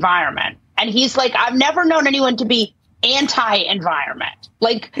the environment. And he's like, I've never known anyone to be anti-environment.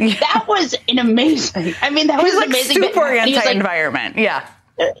 Like, that was an amazing, that was like amazing. Super anti-environment, yeah.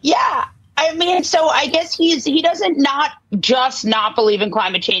 Yeah. I mean, so I guess he doesn't not just not believe in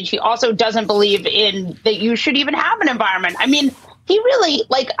climate change. He also doesn't believe in that you should even have an environment. I mean, he really,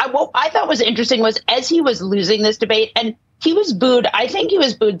 what I thought was interesting was as he was losing this debate, and he was booed, I think he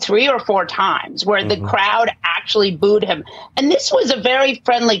was booed 3 or 4 times where the crowd actually booed him. And this was a very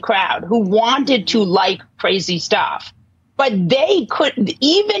friendly crowd who wanted to like crazy stuff. But they couldn't,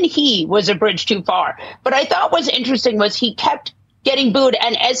 even he was a bridge too far. But I thought was interesting was he kept getting booed.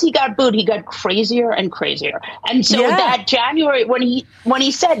 And as he got booed, he got crazier and crazier. And so that January, when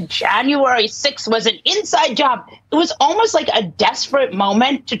he said January 6th was an inside job, it was almost like a desperate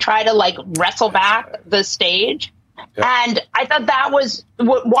moment to try to wrestle back the stage. Yeah. And I thought that was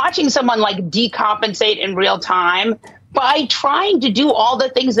watching someone decompensate in real time by trying to do all the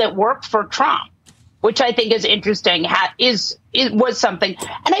things that work for Trump, which I think is interesting, was something.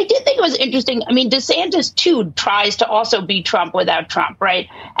 And I did think it was interesting. I mean, DeSantis, too, tries to also be Trump without Trump, right?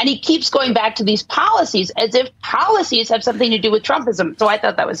 And he keeps going back to these policies as if policies have something to do with Trumpism. So I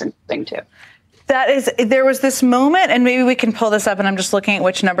thought that was interesting, too. There was this moment, and maybe we can pull this up, and I'm just looking at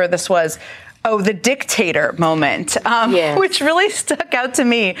which number this was. Oh, the dictator moment, which really stuck out to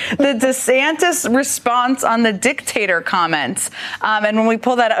me. The DeSantis response on the dictator comments. And when we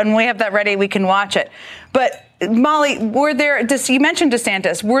pull that, and we have that ready, we can watch it. But Molly, you mentioned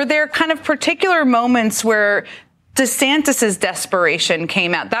DeSantis. Were there kind of particular moments where DeSantis's desperation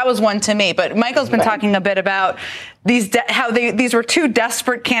came out? That was one to me. But Michael's been talking a bit about these were 2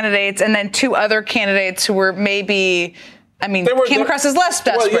 desperate candidates and then 2 other candidates who were maybe, came across as less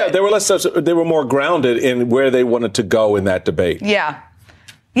desperate. Well, yeah, they were less desperate. They were more grounded in where they wanted to go in that debate. Yeah.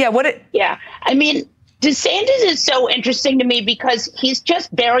 I mean, DeSantis is so interesting to me because he's just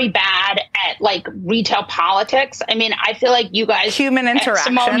very bad at retail politics. I mean, I feel like you guys, human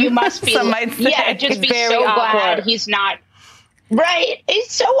interaction. Symone, you must be, just be so glad he's not. Right.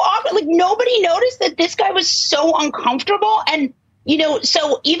 It's so awkward. Nobody noticed that this guy was so uncomfortable. And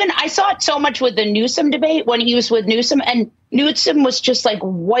so even I saw it so much with the Newsom debate when he was with Newsom, and Newsom was just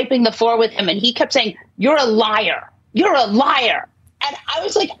wiping the floor with him. And he kept saying, "You're a liar. You're a liar." And I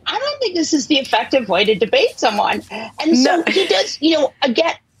was like, I don't think this is the effective way to debate someone. And so he does,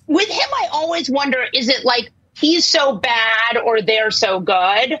 again, with him, I always wonder, is it he's so bad or they're so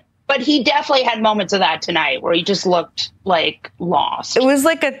good? But he definitely had moments of that tonight where he just looked lost. It was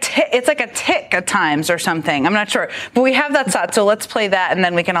it's like a tick at times or something. I'm not sure. But we have that shot, so let's play that and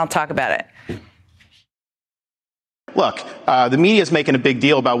then we can all talk about it. Look, the media is making a big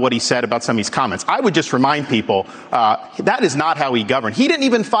deal about what he said about some of these comments. I would just remind people that is not how he governed. He didn't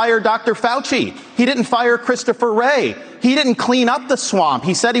even fire Dr. Fauci. He didn't fire Christopher Wray. He didn't clean up the swamp.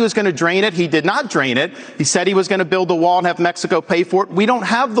 He said he was going to drain it. He did not drain it. He said he was going to build a wall and have Mexico pay for it. We don't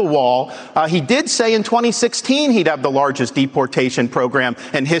have the wall. He did say in 2016 he'd have the largest deportation program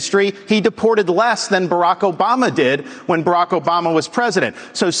in history. He deported less than Barack Obama did when Barack Obama was president.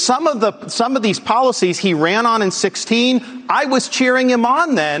 So some of these policies he ran on in 2016, I was cheering him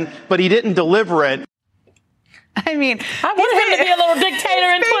on then, but he didn't deliver it. I wanted him to be a little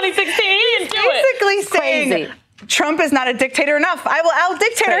dictator in 2016. He didn't do it. Basically saying Trump is not a dictator enough. I'll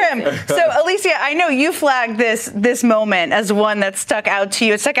dictator him. So, Alicia, I know you flagged this moment as one that stuck out to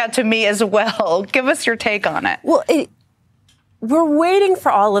you. It stuck out to me as well. Give us your take on it. Well, we're waiting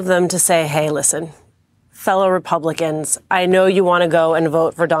for all of them to say, hey, listen, fellow Republicans, I know you want to go and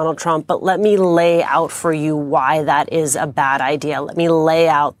vote for Donald Trump, but let me lay out for you why that is a bad idea. Let me lay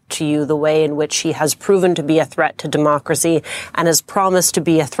out to you the way in which he has proven to be a threat to democracy and has promised to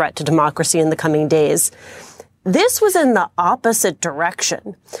be a threat to democracy in the coming days. This was in the opposite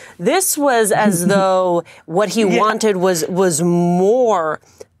direction. This was as though what he wanted was more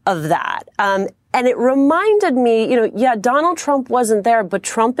of that. And it reminded me, Donald Trump wasn't there, but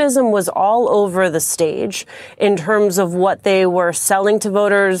Trumpism was all over the stage in terms of what they were selling to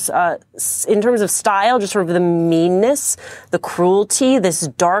voters, in terms of style, just sort of the meanness, the cruelty, this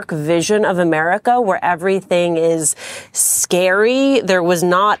dark vision of America where everything is scary. There was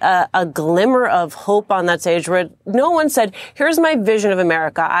not a glimmer of hope on that stage where no one said, here's my vision of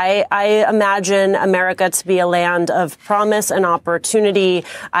America. I imagine America to be a land of promise and opportunity.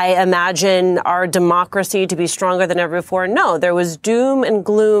 I imagine our democracy to be stronger than ever before. No, there was doom and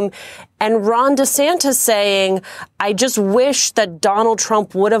gloom. And Ron DeSantis saying, I just wish that Donald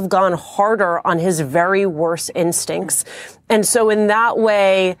Trump would have gone harder on his very worst instincts. And so in that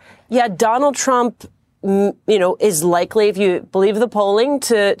way, Donald Trump, is likely, if you believe the polling,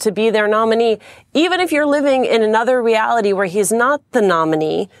 to be their nominee. Even if you're living in another reality where he's not the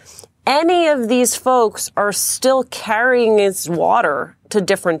nominee, any of these folks are still carrying his water to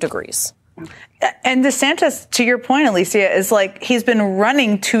different degrees. And DeSantis, to your point, Alicia, is like he's been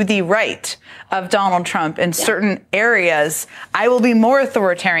running to the right of Donald Trump in certain areas. I will be more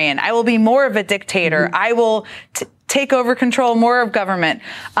authoritarian. I will be more of a dictator. I will take over control more of government.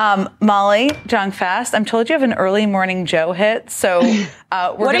 Molly Jong Fast, I'm told you have an early morning Joe hit. So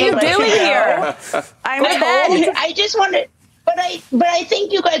what are you doing here? I'm told. I just wanted. But I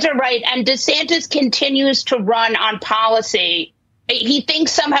think you guys are right. And DeSantis continues to run on policy. He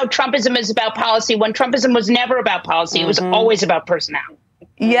thinks somehow Trumpism is about policy when Trumpism was never about policy. It was always about personality.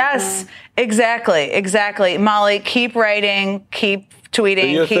 Yes, exactly. Molly, keep writing, keep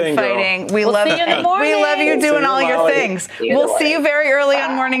tweeting, keep fighting. We'll love you in the morning. We love you doing all your things. We'll see you very early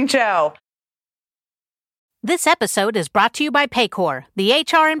on Morning Joe. This episode is brought to you by Paycor, the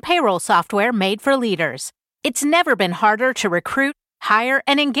HR and payroll software made for leaders. It's never been harder to recruit, hire,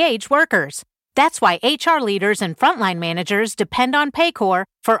 and engage workers. That's why HR leaders and frontline managers depend on Paycor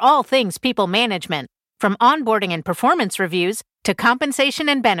for all things people management, from onboarding and performance reviews to compensation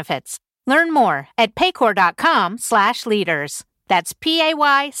and benefits. Learn more at paycor.com/leaders. That's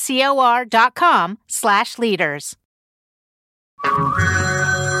PAYCOR.com/leaders.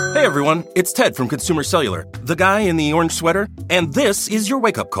 Hey everyone, it's Ted from Consumer Cellular, the guy in the orange sweater, and this is your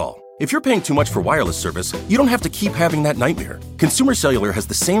wake-up call. If you're paying too much for wireless service, you don't have to keep having that nightmare. Consumer Cellular has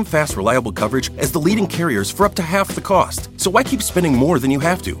the same fast, reliable coverage as the leading carriers for up to half the cost. So why keep spending more than you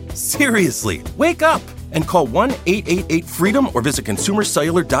have to? Seriously, wake up and call 1-888-FREEDOM or visit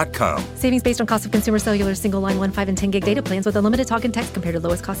consumercellular.com. Savings based on cost of Consumer Cellular single line 1, 5, and 10 gig data plans with unlimited talk and text compared to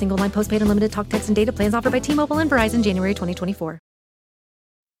lowest cost single line postpaid unlimited talk, text, and data plans offered by T-Mobile and Verizon January 2024.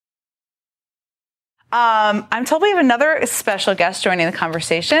 I'm told we have another special guest joining the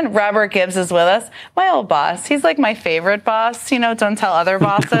conversation. Robert Gibbs is with us. My old boss. He's like my favorite boss. You know, don't tell other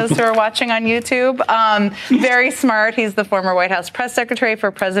bosses who are watching on YouTube. Very smart. He's the former White House press secretary for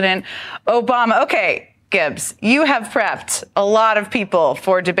President Obama. Okay, Gibbs, you have prepped a lot of people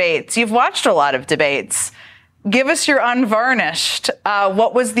for debates. You've watched a lot of debates. Give us your unvarnished.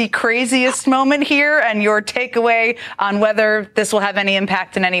 What was the craziest moment here and your takeaway on whether this will have any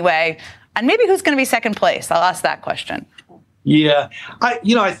impact in any way? And maybe who's going to be second place? I'll ask that question. Yeah.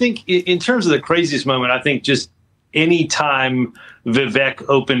 I think in terms of the craziest moment, I think just any time Vivek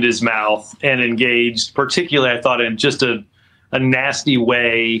opened his mouth and engaged, particularly I thought in just a nasty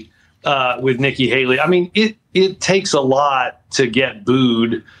way with Nikki Haley. I mean, it takes a lot to get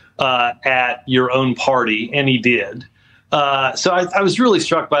booed at your own party, and he did. So I was really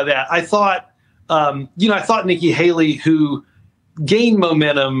struck by that. I thought Nikki Haley, who gained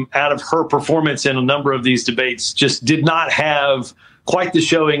momentum out of her performance in a number of these debates, just did not have quite the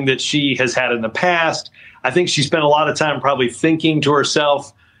showing that she has had in the past. I think she spent a lot of time probably thinking to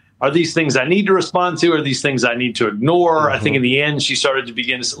herself, are these things I need to respond to? Are these things I need to ignore? Mm-hmm. I think in the end, she started to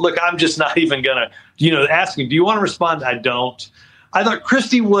begin to say, look, I'm just not even going to, ask me, do you want to respond? I don't. I thought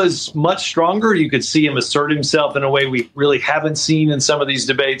Christie was much stronger. You could see him assert himself in a way we really haven't seen in some of these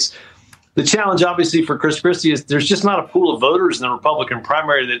debates. The challenge, obviously, for Chris Christie is there's just not a pool of voters in the Republican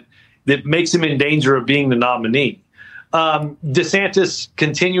primary that makes him in danger of being the nominee. DeSantis,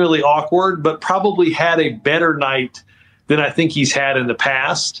 continually awkward, but probably had a better night than I think he's had in the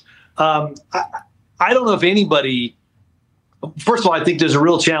past. I don't know if anybody – first of all, I think there's a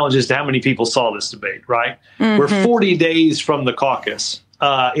real challenge as to how many people saw this debate, right? Mm-hmm. We're 40 days from the caucus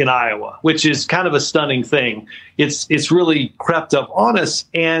in Iowa, which is kind of a stunning thing. It's really crept up on us,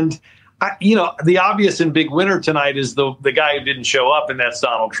 and – the obvious and big winner tonight is the guy who didn't show up, and that's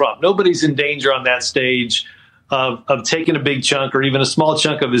Donald Trump. Nobody's in danger on that stage of taking a big chunk or even a small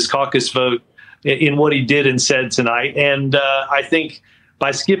chunk of his caucus vote in what he did and said tonight. And I think by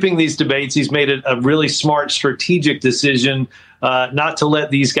skipping these debates, he's made a really smart strategic decision not to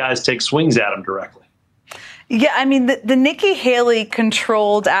let these guys take swings at him directly. Yeah, I mean, the Nikki Haley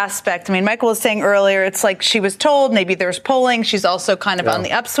controlled aspect. I mean, Michael was saying earlier, it's like she was told, maybe there's polling. She's also kind of on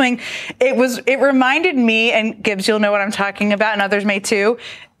the upswing. It reminded me, and Gibbs, you'll know what I'm talking about, and others may too.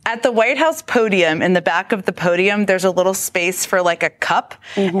 At the White House podium, in the back of the podium, there's a little space for like a cup.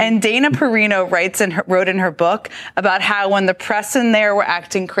 Mm-hmm. And Dana Perino wrote in her book about how when the press in there were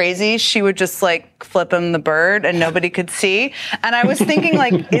acting crazy, she would just like flip him the bird and nobody could see. And I was thinking,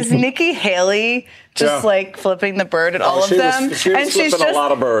 like, is Nikki Haley just like flipping the bird at all of them? She was flipping a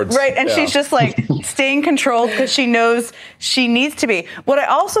lot of birds. Right. And she's just like staying controlled because she knows she needs to be. What I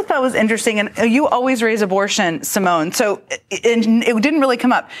also thought was interesting, and you always raise abortion, Symone, so it didn't really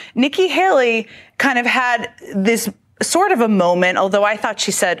come up. Nikki Haley kind of had this sort of a moment, although I thought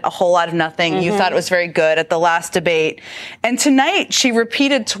she said a whole lot of nothing. Mm-hmm. You thought it was very good at the last debate. And tonight, she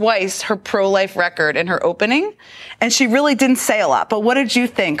repeated twice her pro-life record in her opening, and she really didn't say a lot. But what did you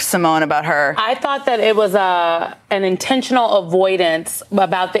think, Symone, about her? I thought that it was an intentional avoidance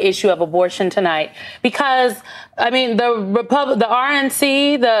about the issue of abortion tonight because, I mean, the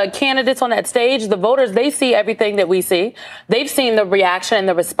RNC, the candidates on that stage, the voters, they see everything that we see. They've seen the reaction and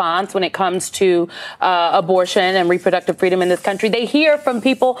the response when it comes to abortion and reproductive freedom in this country. They hear from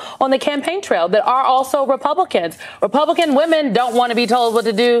people on the campaign trail that are also Republicans. Republican women don't want to be told what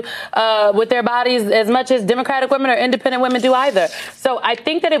to do with their bodies as much as Democratic women or independent women do either. So I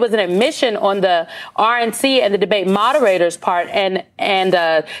think that it was an admission on the RNC and the debate moderators' part and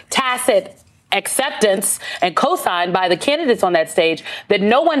tacit acceptance and co-signed by the candidates on that stage that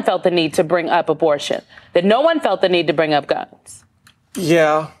no one felt the need to bring up abortion, that no one felt the need to bring up guns.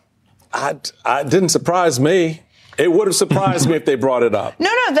 Yeah, it didn't surprise me. It would have surprised me if they brought it up.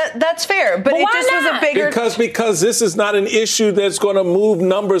 No, that's fair. But it just was a bigger... Because this is not an issue that's going to move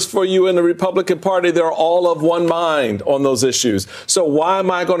numbers for you in the Republican Party. They're all of one mind on those issues. So why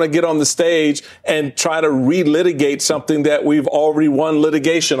am I going to get on the stage and try to relitigate something that we've already won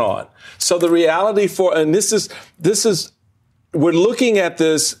litigation on? So the reality we're looking at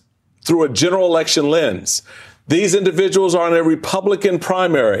this through a general election lens. These individuals are in a Republican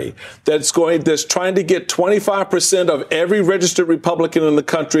primary that's trying to get 25% of every registered Republican in the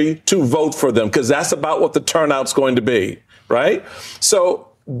country to vote for them, because that's about what the turnout's going to be, right? So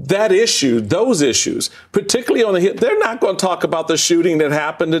those issues, particularly on the Hill, they're not going to talk about the shooting that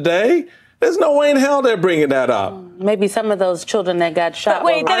happened today. There's no way in hell they're bringing that up. Maybe some of those children that got shot. But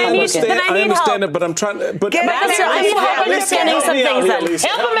wait, I understand it, but I'm trying to. I need help understanding some things.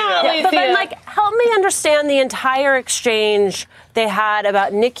 Help them out, Alicia. But then, help me understand the entire exchange they had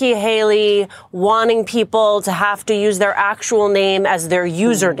about Nikki Haley wanting people to have to use their actual name as their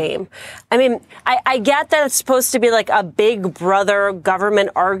username. I mean, I get that it's supposed to be like a big brother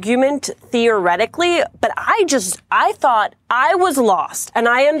government argument theoretically, but I thought I was lost. And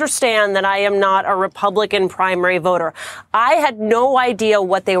I understand that I am not a Republican primary voter. I had no idea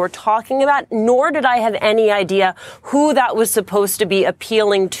what they were talking about, nor did I have any idea who that was supposed to be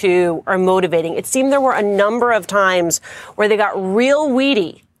appealing to or motivating. It seemed there were a number of times where they got real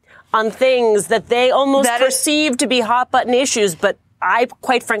weedy on things that they almost perceived to be hot button issues, but I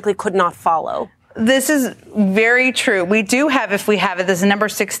quite frankly could not follow. This is very true. We do have, if we have it, this is number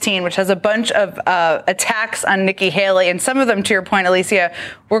 16, which has a bunch of attacks on Nikki Haley. And some of them, to your point, Alicia,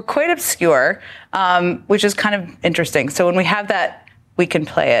 were quite obscure, which is kind of interesting. So when we have that, we can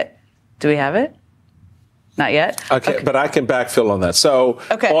play it. Do we have it? Not yet? Okay. But I can backfill on that. So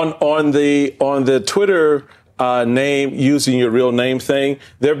on the Twitter name, using your real name thing,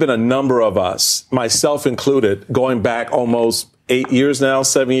 there have been a number of us, myself included, going back almost 8 years now,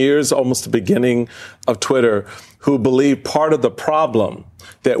 7 years, almost the beginning of Twitter, who believe part of the problem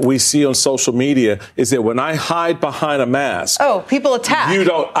that we see on social media is that when I hide behind a mask, people attack.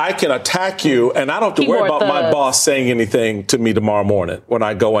 I can attack you, and I don't have to worry about my boss saying anything to me tomorrow morning when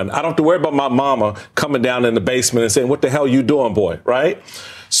I go in. I don't have to worry about my mama coming down in the basement and saying, "What the hell you doing, boy?" Right?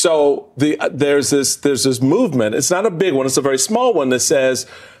 So there's this movement. It's not a big one. It's a very small one that says,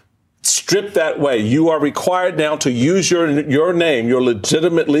 strip that way. You are required now to use your name, your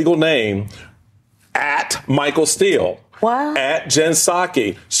legitimate legal name, at Michael Steele. What? At Jen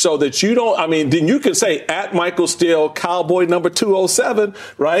Psaki, so that you don't, then you can say at Michael Steele, cowboy number 207,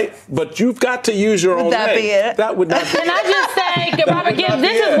 right? But you've got to use your own name. Would that be it? That would not be Can I just say, Robert Gibbs,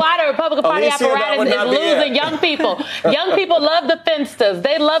 this is why the Republican Party apparatus is losing young people. Young people love the Finstas.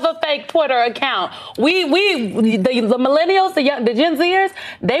 They love a fake Twitter account. The millennials, the Gen Zers,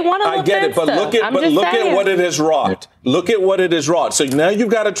 they want a little Finsta. I get it, but look at what it has wrought. Look at what it has wrought. So now you've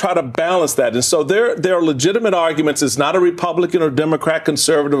got to try to balance that. And so there are legitimate arguments. It's not a Republican or Democrat,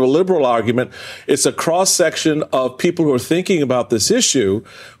 conservative or liberal argument. It's a cross-section of people who are thinking about this issue,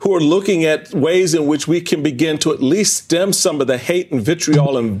 who are looking at ways in which we can begin to at least stem some of the hate and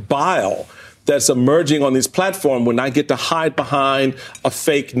vitriol and bile that's emerging on these platforms when I get to hide behind a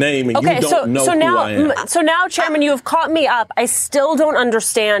fake name and you don't know who I am. So now, Chairman, you have caught me up. I still don't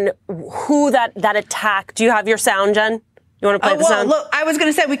understand who that attack. Do you have your sound, Jen? You want to play the sound? Look, I was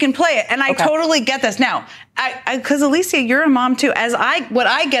going to say we can play it, and I totally get this. Now, because Alicia, you're a mom too. What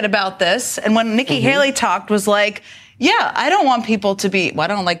I get about this, and when Nikki Haley talked was like, yeah, I don't want people to be. Well, I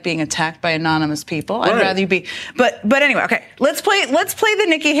don't like being attacked by anonymous people. Right. I'd rather you be. But anyway, okay. Let's play the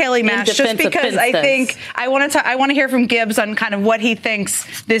Nikki Haley match, just because I think I want to hear from Gibbs on kind of what he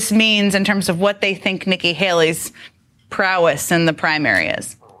thinks this means in terms of what they think Nikki Haley's prowess in the primary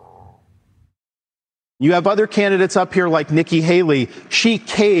is. You have other candidates up here like Nikki Haley. She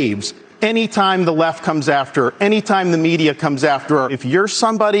caves anytime the left comes after her, anytime the media comes after her. If you're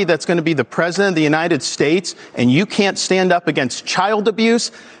somebody that's going to be the president of the United States and you can't stand up against child abuse,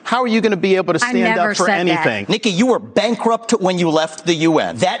 how are you going to be able to stand up for anything? Nikki, you were bankrupt when you left the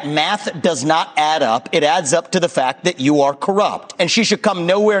UN. That math does not add up. It adds up to the fact that you are corrupt. And she should come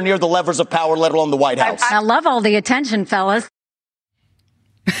nowhere near the levers of power, let alone the White House. I love all the attention, fellas.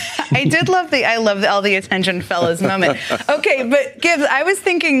 I love all the attention fellas moment. Okay, but Gibbs, I was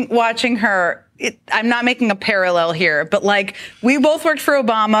thinking watching her, I'm not making a parallel here, but like we both worked for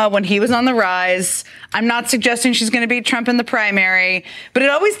Obama when he was on the rise. I'm not suggesting she's going to beat Trump in the primary, but it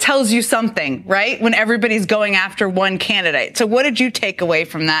always tells you something, right? When everybody's going after one candidate. So what did you take away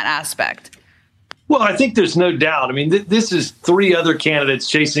from that aspect? Well, I think there's no doubt. I mean, this is three other candidates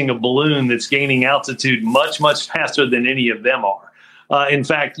chasing a balloon that's gaining altitude much, much faster than any of them are. In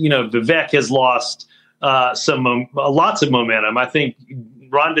fact, Vivek has lost lots of momentum. I think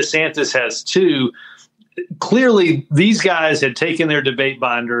Ron DeSantis has too. Clearly, these guys had taken their debate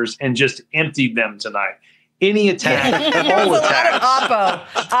binders and just emptied them tonight. Any attack, all attacks.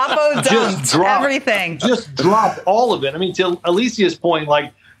 Oppo dumped everything. Just drop all of it. I mean, to Alicia's point,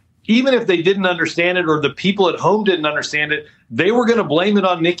 like, even if they didn't understand it or the people at home didn't understand it, they were going to blame it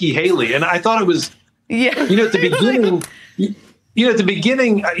on Nikki Haley. And I thought it was, at the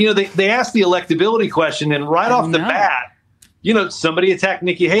beginning, they asked the electability question, and right off the bat, somebody attacked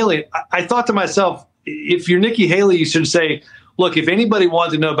Nikki Haley. I thought to myself, if you're Nikki Haley, you should say, look, if anybody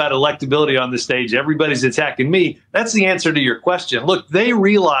wants to know about electability on the stage, everybody's attacking me. That's the answer to your question. Look, they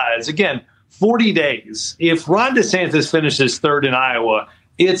realize, again, 40 days, if Ron DeSantis finishes third in Iowa,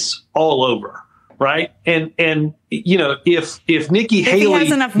 it's all over. Right. And if Nikki Haley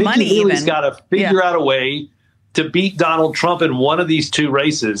has enough money, Haley's got to figure out a way to beat Donald Trump in one of these two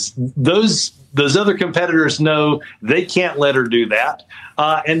races. Those other competitors know they can't let her do that.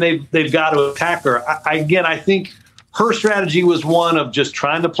 And they've got to attack her. I think her strategy was one of just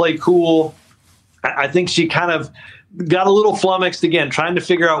trying to play cool. I think she kind of got a little flummoxed again, trying to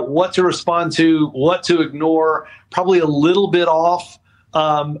figure out what to respond to, what to ignore, probably a little bit off.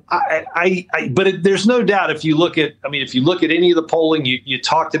 But there's no doubt if you look at any of the polling, you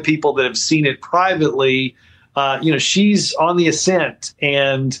talk to people that have seen it privately, she's on the ascent,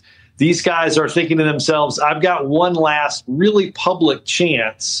 and these guys are thinking to themselves, I've got one last really public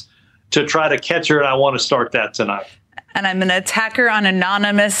chance to try to catch her, and I want to start that tonight. And I'm going to attack her on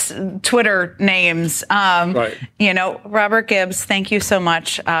anonymous Twitter names. Right. Robert Gibbs, thank you so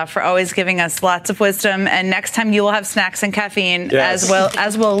much for always giving us lots of wisdom. And next time you will have snacks and caffeine as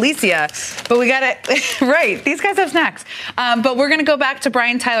will Alicia. But we got to, right, these guys have snacks. But we're going to go back to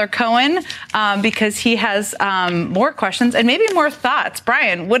Brian Tyler Cohen because he has more questions and maybe more thoughts.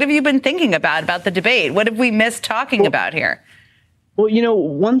 Brian, what have you been thinking about the debate? What have we missed talking about here? Well,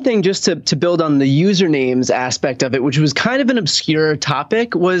 one thing just to build on the usernames aspect of it, which was kind of an obscure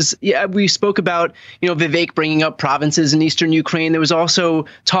topic, was we spoke about, Vivek bringing up provinces in eastern Ukraine. There was also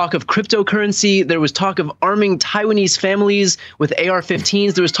talk of cryptocurrency. There was talk of arming Taiwanese families with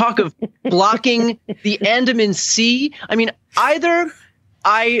AR-15s. There was talk of blocking the Andaman Sea. I mean, either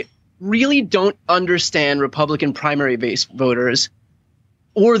I really don't understand Republican primary-based voters,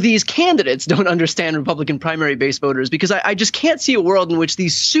 or these candidates don't understand Republican primary-based voters, because I just can't see a world in which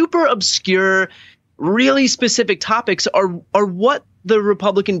these super obscure, really specific topics are what the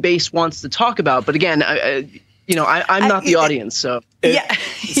Republican base wants to talk about. But again, I'm not the audience, so.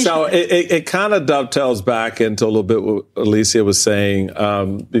 It kind of dovetails back into a little bit what Alicia was saying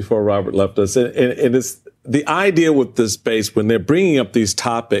before Robert left us. And it's the idea with this base, when they're bringing up these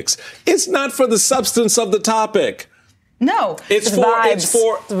topics, it's not for the substance of the topic. No, it's for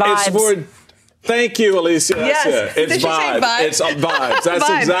Thank you, Alicia. Yes. It's vibes. It's vibes. That's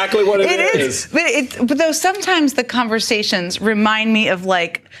exactly what it is. But though sometimes the conversations remind me of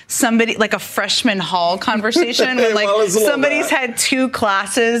like somebody, like a freshman hall conversation when like somebody's had 2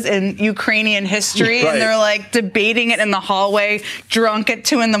 classes in Ukrainian history and they're like debating it in the hallway, drunk at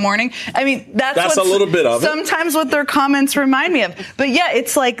 2 a.m. I mean, that's a little bit of sometimes what their comments remind me of. But yeah,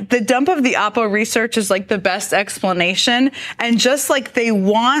 it's like the dump of the Oppo research is like the best explanation. And just like they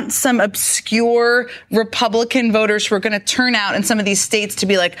want some obscure Republican voters who are going to turn out in some of these states to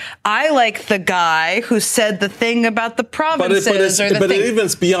be like, I like the guy who said the thing about the provinces. But it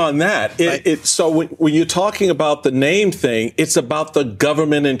even's beyond that. So when you're talking about the name thing, it's about the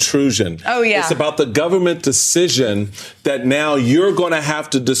government intrusion. Oh, yeah. It's about the government decision that now you're going to have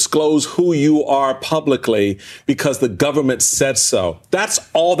to disclose who you are publicly because the government said so. That's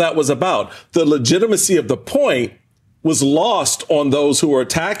all that was about. The legitimacy of the point was lost on those who were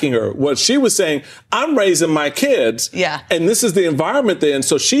attacking her. What she was saying, I'm raising my kids. Yeah. And this is the environment they're in.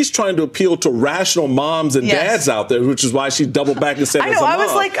 So she's trying to appeal to rational moms and dads out there, which is why she doubled back and said, I know. I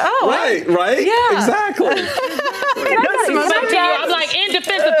was like, oh. Right? Yeah. Exactly. I'm like, in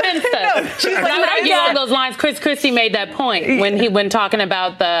defense of Penn She's like, along those lines, Chris Christie made that point when talking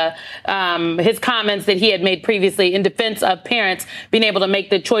about his comments that he had made previously in defense of parents being able to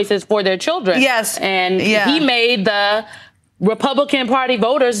make the choices for their children. Yes. And he made the Republican Party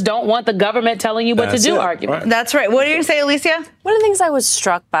voters don't want the government telling you what to do argument. Right. That's right. What are you going to say, Alicia? One of the things I was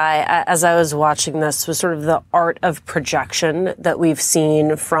struck by as I was watching this was sort of the art of projection that we've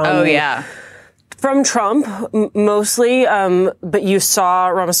seen from from Trump mostly, but you saw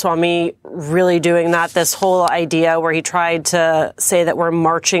Ramaswamy really doing that, this whole idea where he tried to say that we're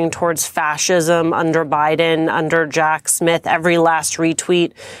marching towards fascism under Biden, under Jack Smith, every last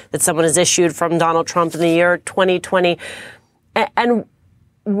retweet that someone has issued from Donald Trump in the year 2020. And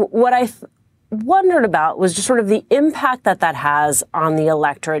what I wondered about was just sort of the impact that has on the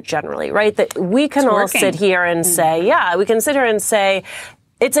electorate generally, right? That we can all sit here and say, we can sit here and say,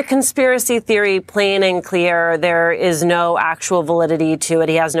 it's a conspiracy theory, plain and clear. There is no actual validity to it.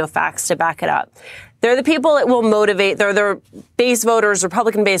 He has no facts to back it up. They're the people that will motivate. They're their base voters,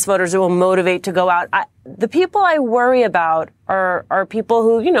 Republican base voters, that will motivate to go out. The people I worry about are people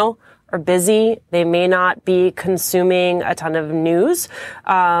who, are busy. They may not be consuming a ton of news.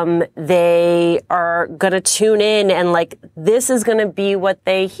 They are going to tune in and this is going to be what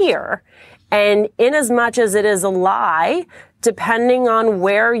they hear. And in as much as it is a lie, depending on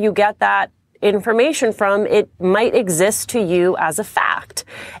where you get that information from, it might exist to you as a fact.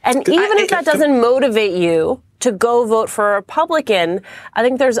 And even if that doesn't motivate you to go vote for a Republican, I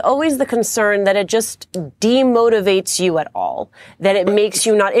think there's always the concern that it just demotivates you at all, that it makes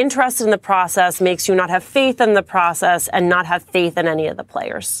you not interested in the process, makes you not have faith in the process, and not have faith in any of the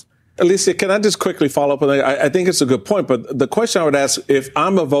players. Alicia, can I just quickly follow up on that? I think it's a good point, but the question I would ask, if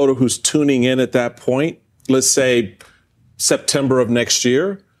I'm a voter who's tuning in at that point, let's say September of next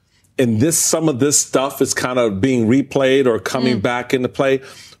year, and some of this stuff is kind of being replayed or coming back into play,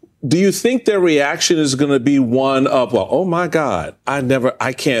 do you think their reaction is going to be one of, well, oh my God, I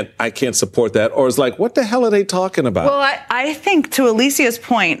can't support that? Or is what the hell are they talking about? Well, I think to Alicia's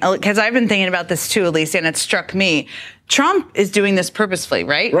point, because I've been thinking about this too, Alicia, and it struck me, Trump is doing this purposefully,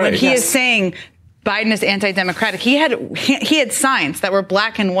 right? When he is saying Biden is anti-democratic, he had signs that were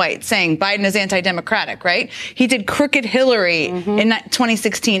black and white saying Biden is anti-democratic, right? He did Crooked Hillary in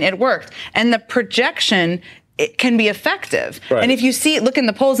 2016. It worked. And the projection, it can be effective. Right. And if you look in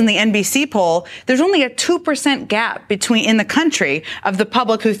the polls in the NBC poll, there's only a 2% gap in the country of the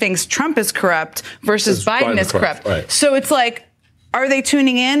public who thinks Trump is corrupt versus Biden is corrupt. Right. So it's are they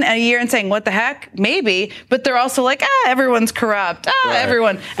tuning in a year and saying, what the heck? Maybe. But they're also everyone's corrupt.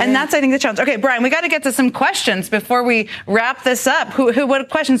 Everyone. And that's, I think, the challenge. Okay, Brian, we got to get to some questions before we wrap this up. What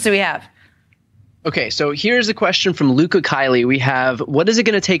questions do we have? Okay, so here's a question from Luca Kiley. We have, what is it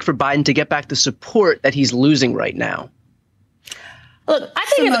going to take for Biden to get back the support that he's losing right now? Look, I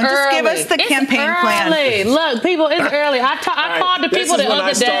think Symone, it's early. just give us the campaign plan. Look, people, it's early. I called the people the other day.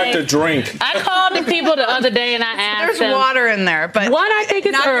 This is when I start to drink. I called the people the other day and I asked them. There's water in there, but one, I think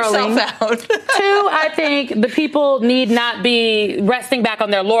it's early. Two, I think the people need not be resting back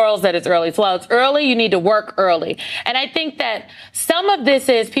on their laurels that it's early. So it's early. You need to work early. And I think that some of this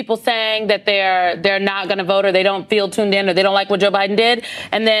is people saying that they're not going to vote or they don't feel tuned in or they don't like what Joe Biden did.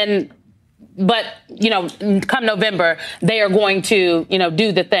 And then But, come November, they are going to,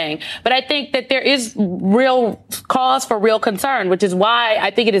 do the thing. But I think that there is real cause for real concern, which is why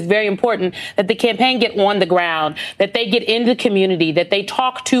I think it is very important that the campaign get on the ground, that they get into the community, that they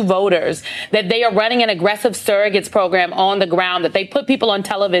talk to voters, that they are running an aggressive surrogates program on the ground, that they put people on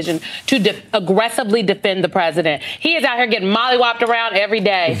television to aggressively defend the president. He is out here getting mollywopped around every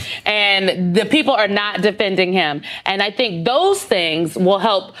day, and the people are not defending him. And I think those things will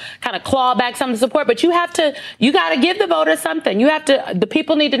help kind of claw back some support, but you got to give the voters something. The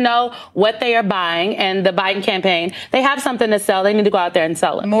people need to know what they are buying, and the Biden campaign, they have something to sell. They need to go out there and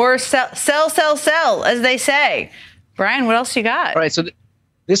sell it. More sell, as they say. Brian, what else you got? All right, so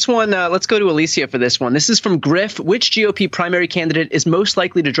this one, let's go to Alicia for this one. This is from Griff. Which GOP primary candidate is most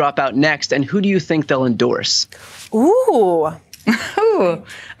likely to drop out next, and who do you think they'll endorse? Ooh.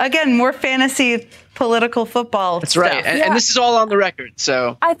 Again, more fantasy political football That's stuff. right. And this is all on the record.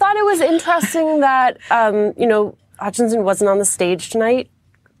 So I thought it was interesting that, Hutchinson wasn't on the stage tonight.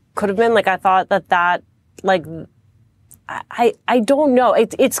 Could have been. I thought that I don't know.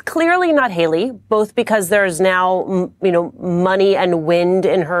 It's clearly not Haley, both because there's now, money and wind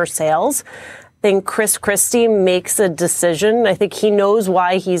in her sails. think Chris Christie makes a decision. I think he knows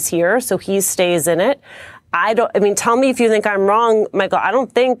why he's here, so he stays in it. Tell me if you think I'm wrong, Michael. I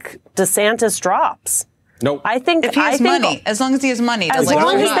don't think DeSantis drops. Nope. If he has money, as long as he has money. As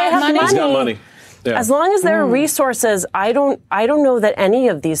long as they have money. He's got money. Yeah. As long as there are resources, I don't know that any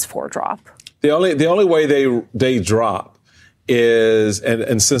of these four drop. The only way they drop is,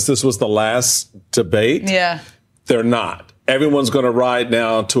 and since this was the last debate, they're not. Everyone's going to ride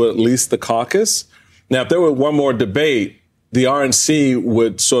now to at least the caucus. Now, if there were one more debate, the RNC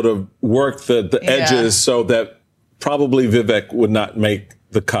would sort of work the edges so that probably Vivek would not make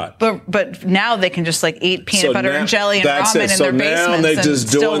the cut. But now they can just eat peanut butter and jelly and ramen in their basements. So now they're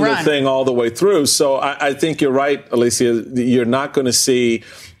just doing the thing all the way through. So I think you're right, Alicia. You're not going to see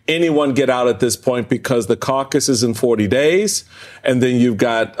anyone get out at this point because the caucus is in 40 days. And then you've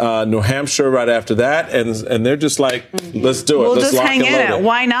got New Hampshire right after that. And they're just like, let's do it. We'll let's just hang in it.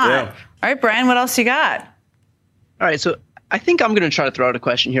 Why not? Yeah. All right, Brian, what else you got? All right, so I think I'm going to try to throw out a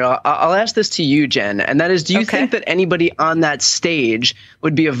question here. I'll ask this to you, Jen, and that is, do you think that anybody on that stage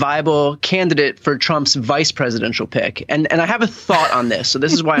would be a viable candidate for Trump's vice presidential pick? And I have a thought on this, so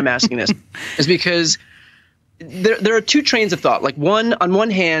this is why I'm asking this, is because there are two trains of thought. On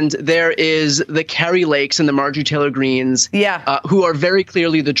one hand, there is the Carrie Lakes and the Marjorie Taylor Greenes, who are very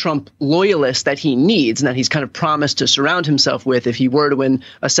clearly the Trump loyalists that he needs and that he's kind of promised to surround himself with if he were to win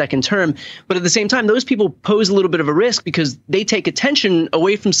a second term. But at the same time, those people pose a little bit of a risk because they take attention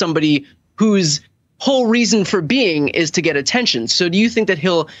away from somebody whose whole reason for being is to get attention. So do you think that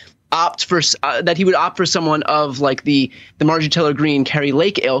he'll opt for someone of the Marjorie Taylor Greene, Carrie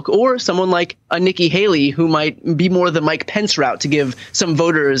Lake ilk, or someone like a Nikki Haley who might be more the Mike Pence route to give some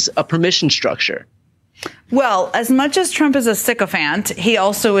voters a permission structure? Well, as much as Trump is a sycophant, he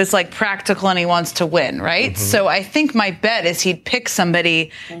also is practical and he wants to win, right? Mm-hmm. So I think my bet is he'd pick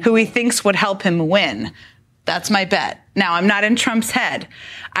somebody who he thinks would help him win. That's my bet. Now, I'm not in Trump's head.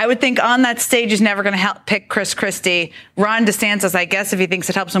 I would think on that stage he's never going to pick Chris Christie. Ron DeSantis, I guess, if he thinks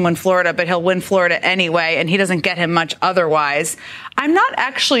it helps him win Florida, but he'll win Florida anyway, and he doesn't get him much otherwise. I'm not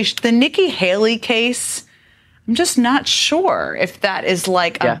actually – the Nikki Haley case, I'm just not sure if that is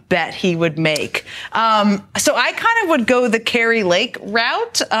a bet he would make. So I kind of would go the Carrie Lake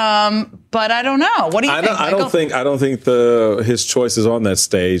route, but I don't know. What do you think, Michael? I don't think his choice is on that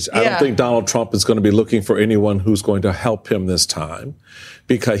stage. I don't think Donald Trump is going to be looking for anyone who's going to help him this time,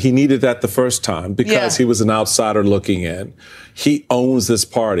 because he needed that the first time because he was an outsider looking in. He owns this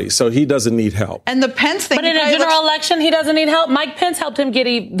party, so he doesn't need help. And the Pence thing. But in a general election, he doesn't need help. Mike Pence helped him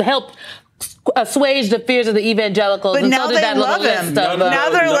assuage the fears of the evangelicals. But and now so did they that love him. Now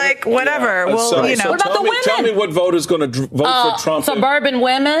they're whatever. Yeah. Well, what about the women? Tell me what voters going to vote for Trump. Suburban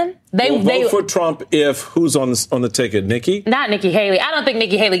women. They vote for Trump if who's on the ticket? Nikki? Not Nikki Haley. I don't think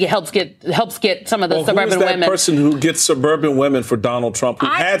Nikki Haley helps get some of the suburban women. Who's that person who gets suburban women for Donald Trump? Who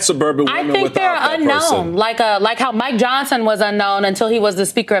had suburban women without that person? I think they're unknown, like how Mike Johnson was unknown until he was the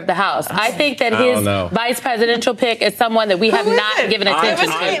Speaker of the House. I think that his vice presidential pick is someone that we have not given attention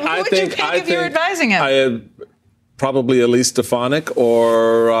to. Who would you pick if you were advising him? Probably Elise Stefanik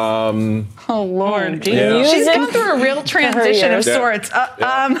or... oh, Lord. Yeah. She's going through a real transition of sorts.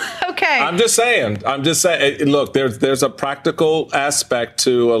 Okay. I'm just saying. Look, there's a practical aspect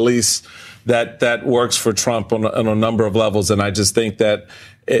to Elise that works for Trump on a number of levels. And I just think that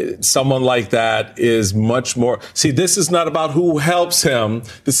someone like that is much more. See, this is not about who helps him.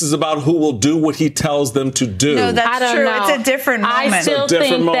 This is about who will do what he tells them to do. No, that's true. Know. It's a different moment. I still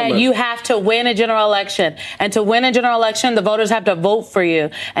think that you have to win a general election. And to win a general election, the voters have to vote for you.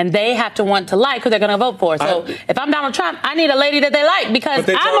 And they have to want to like who they're going to vote for. So if I'm Donald Trump, I need a lady that they like because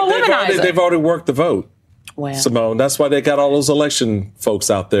I'm a womanizer. They've already worked the vote. Well, Symone, that's why they got all those election folks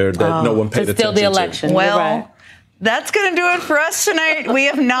out there that no one paid attention to. Still the election. Well, that's going to do it for us tonight. We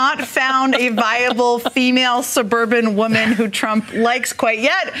have not found a viable female suburban woman who Trump likes quite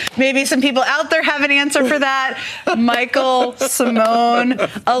yet. Maybe some people out there have an answer for that. Michael,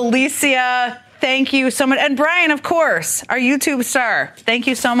 Symone, Alicia, thank you so much. And Brian, of course, our YouTube star. Thank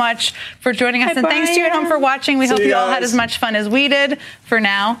you so much for joining us. And Brian. Thanks to you at home for watching. We hope you all had as much fun as we did. For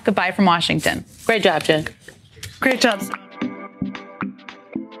now, goodbye from Washington. Great job, Jen. Great job.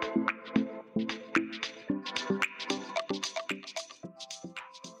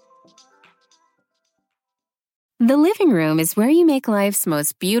 The living room is where you make life's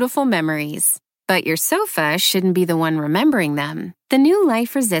most beautiful memories. But your sofa shouldn't be the one remembering them. The new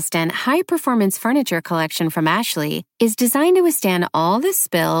life-resistant, high-performance furniture collection from Ashley is designed to withstand all the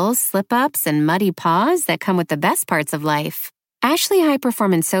spills, slip-ups, and muddy paws that come with the best parts of life. Ashley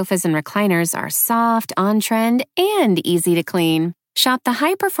high-performance sofas and recliners are soft, on-trend, and easy to clean. Shop the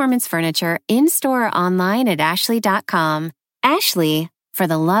high-performance furniture in-store or online at Ashley.com. Ashley, for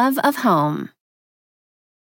the love of home.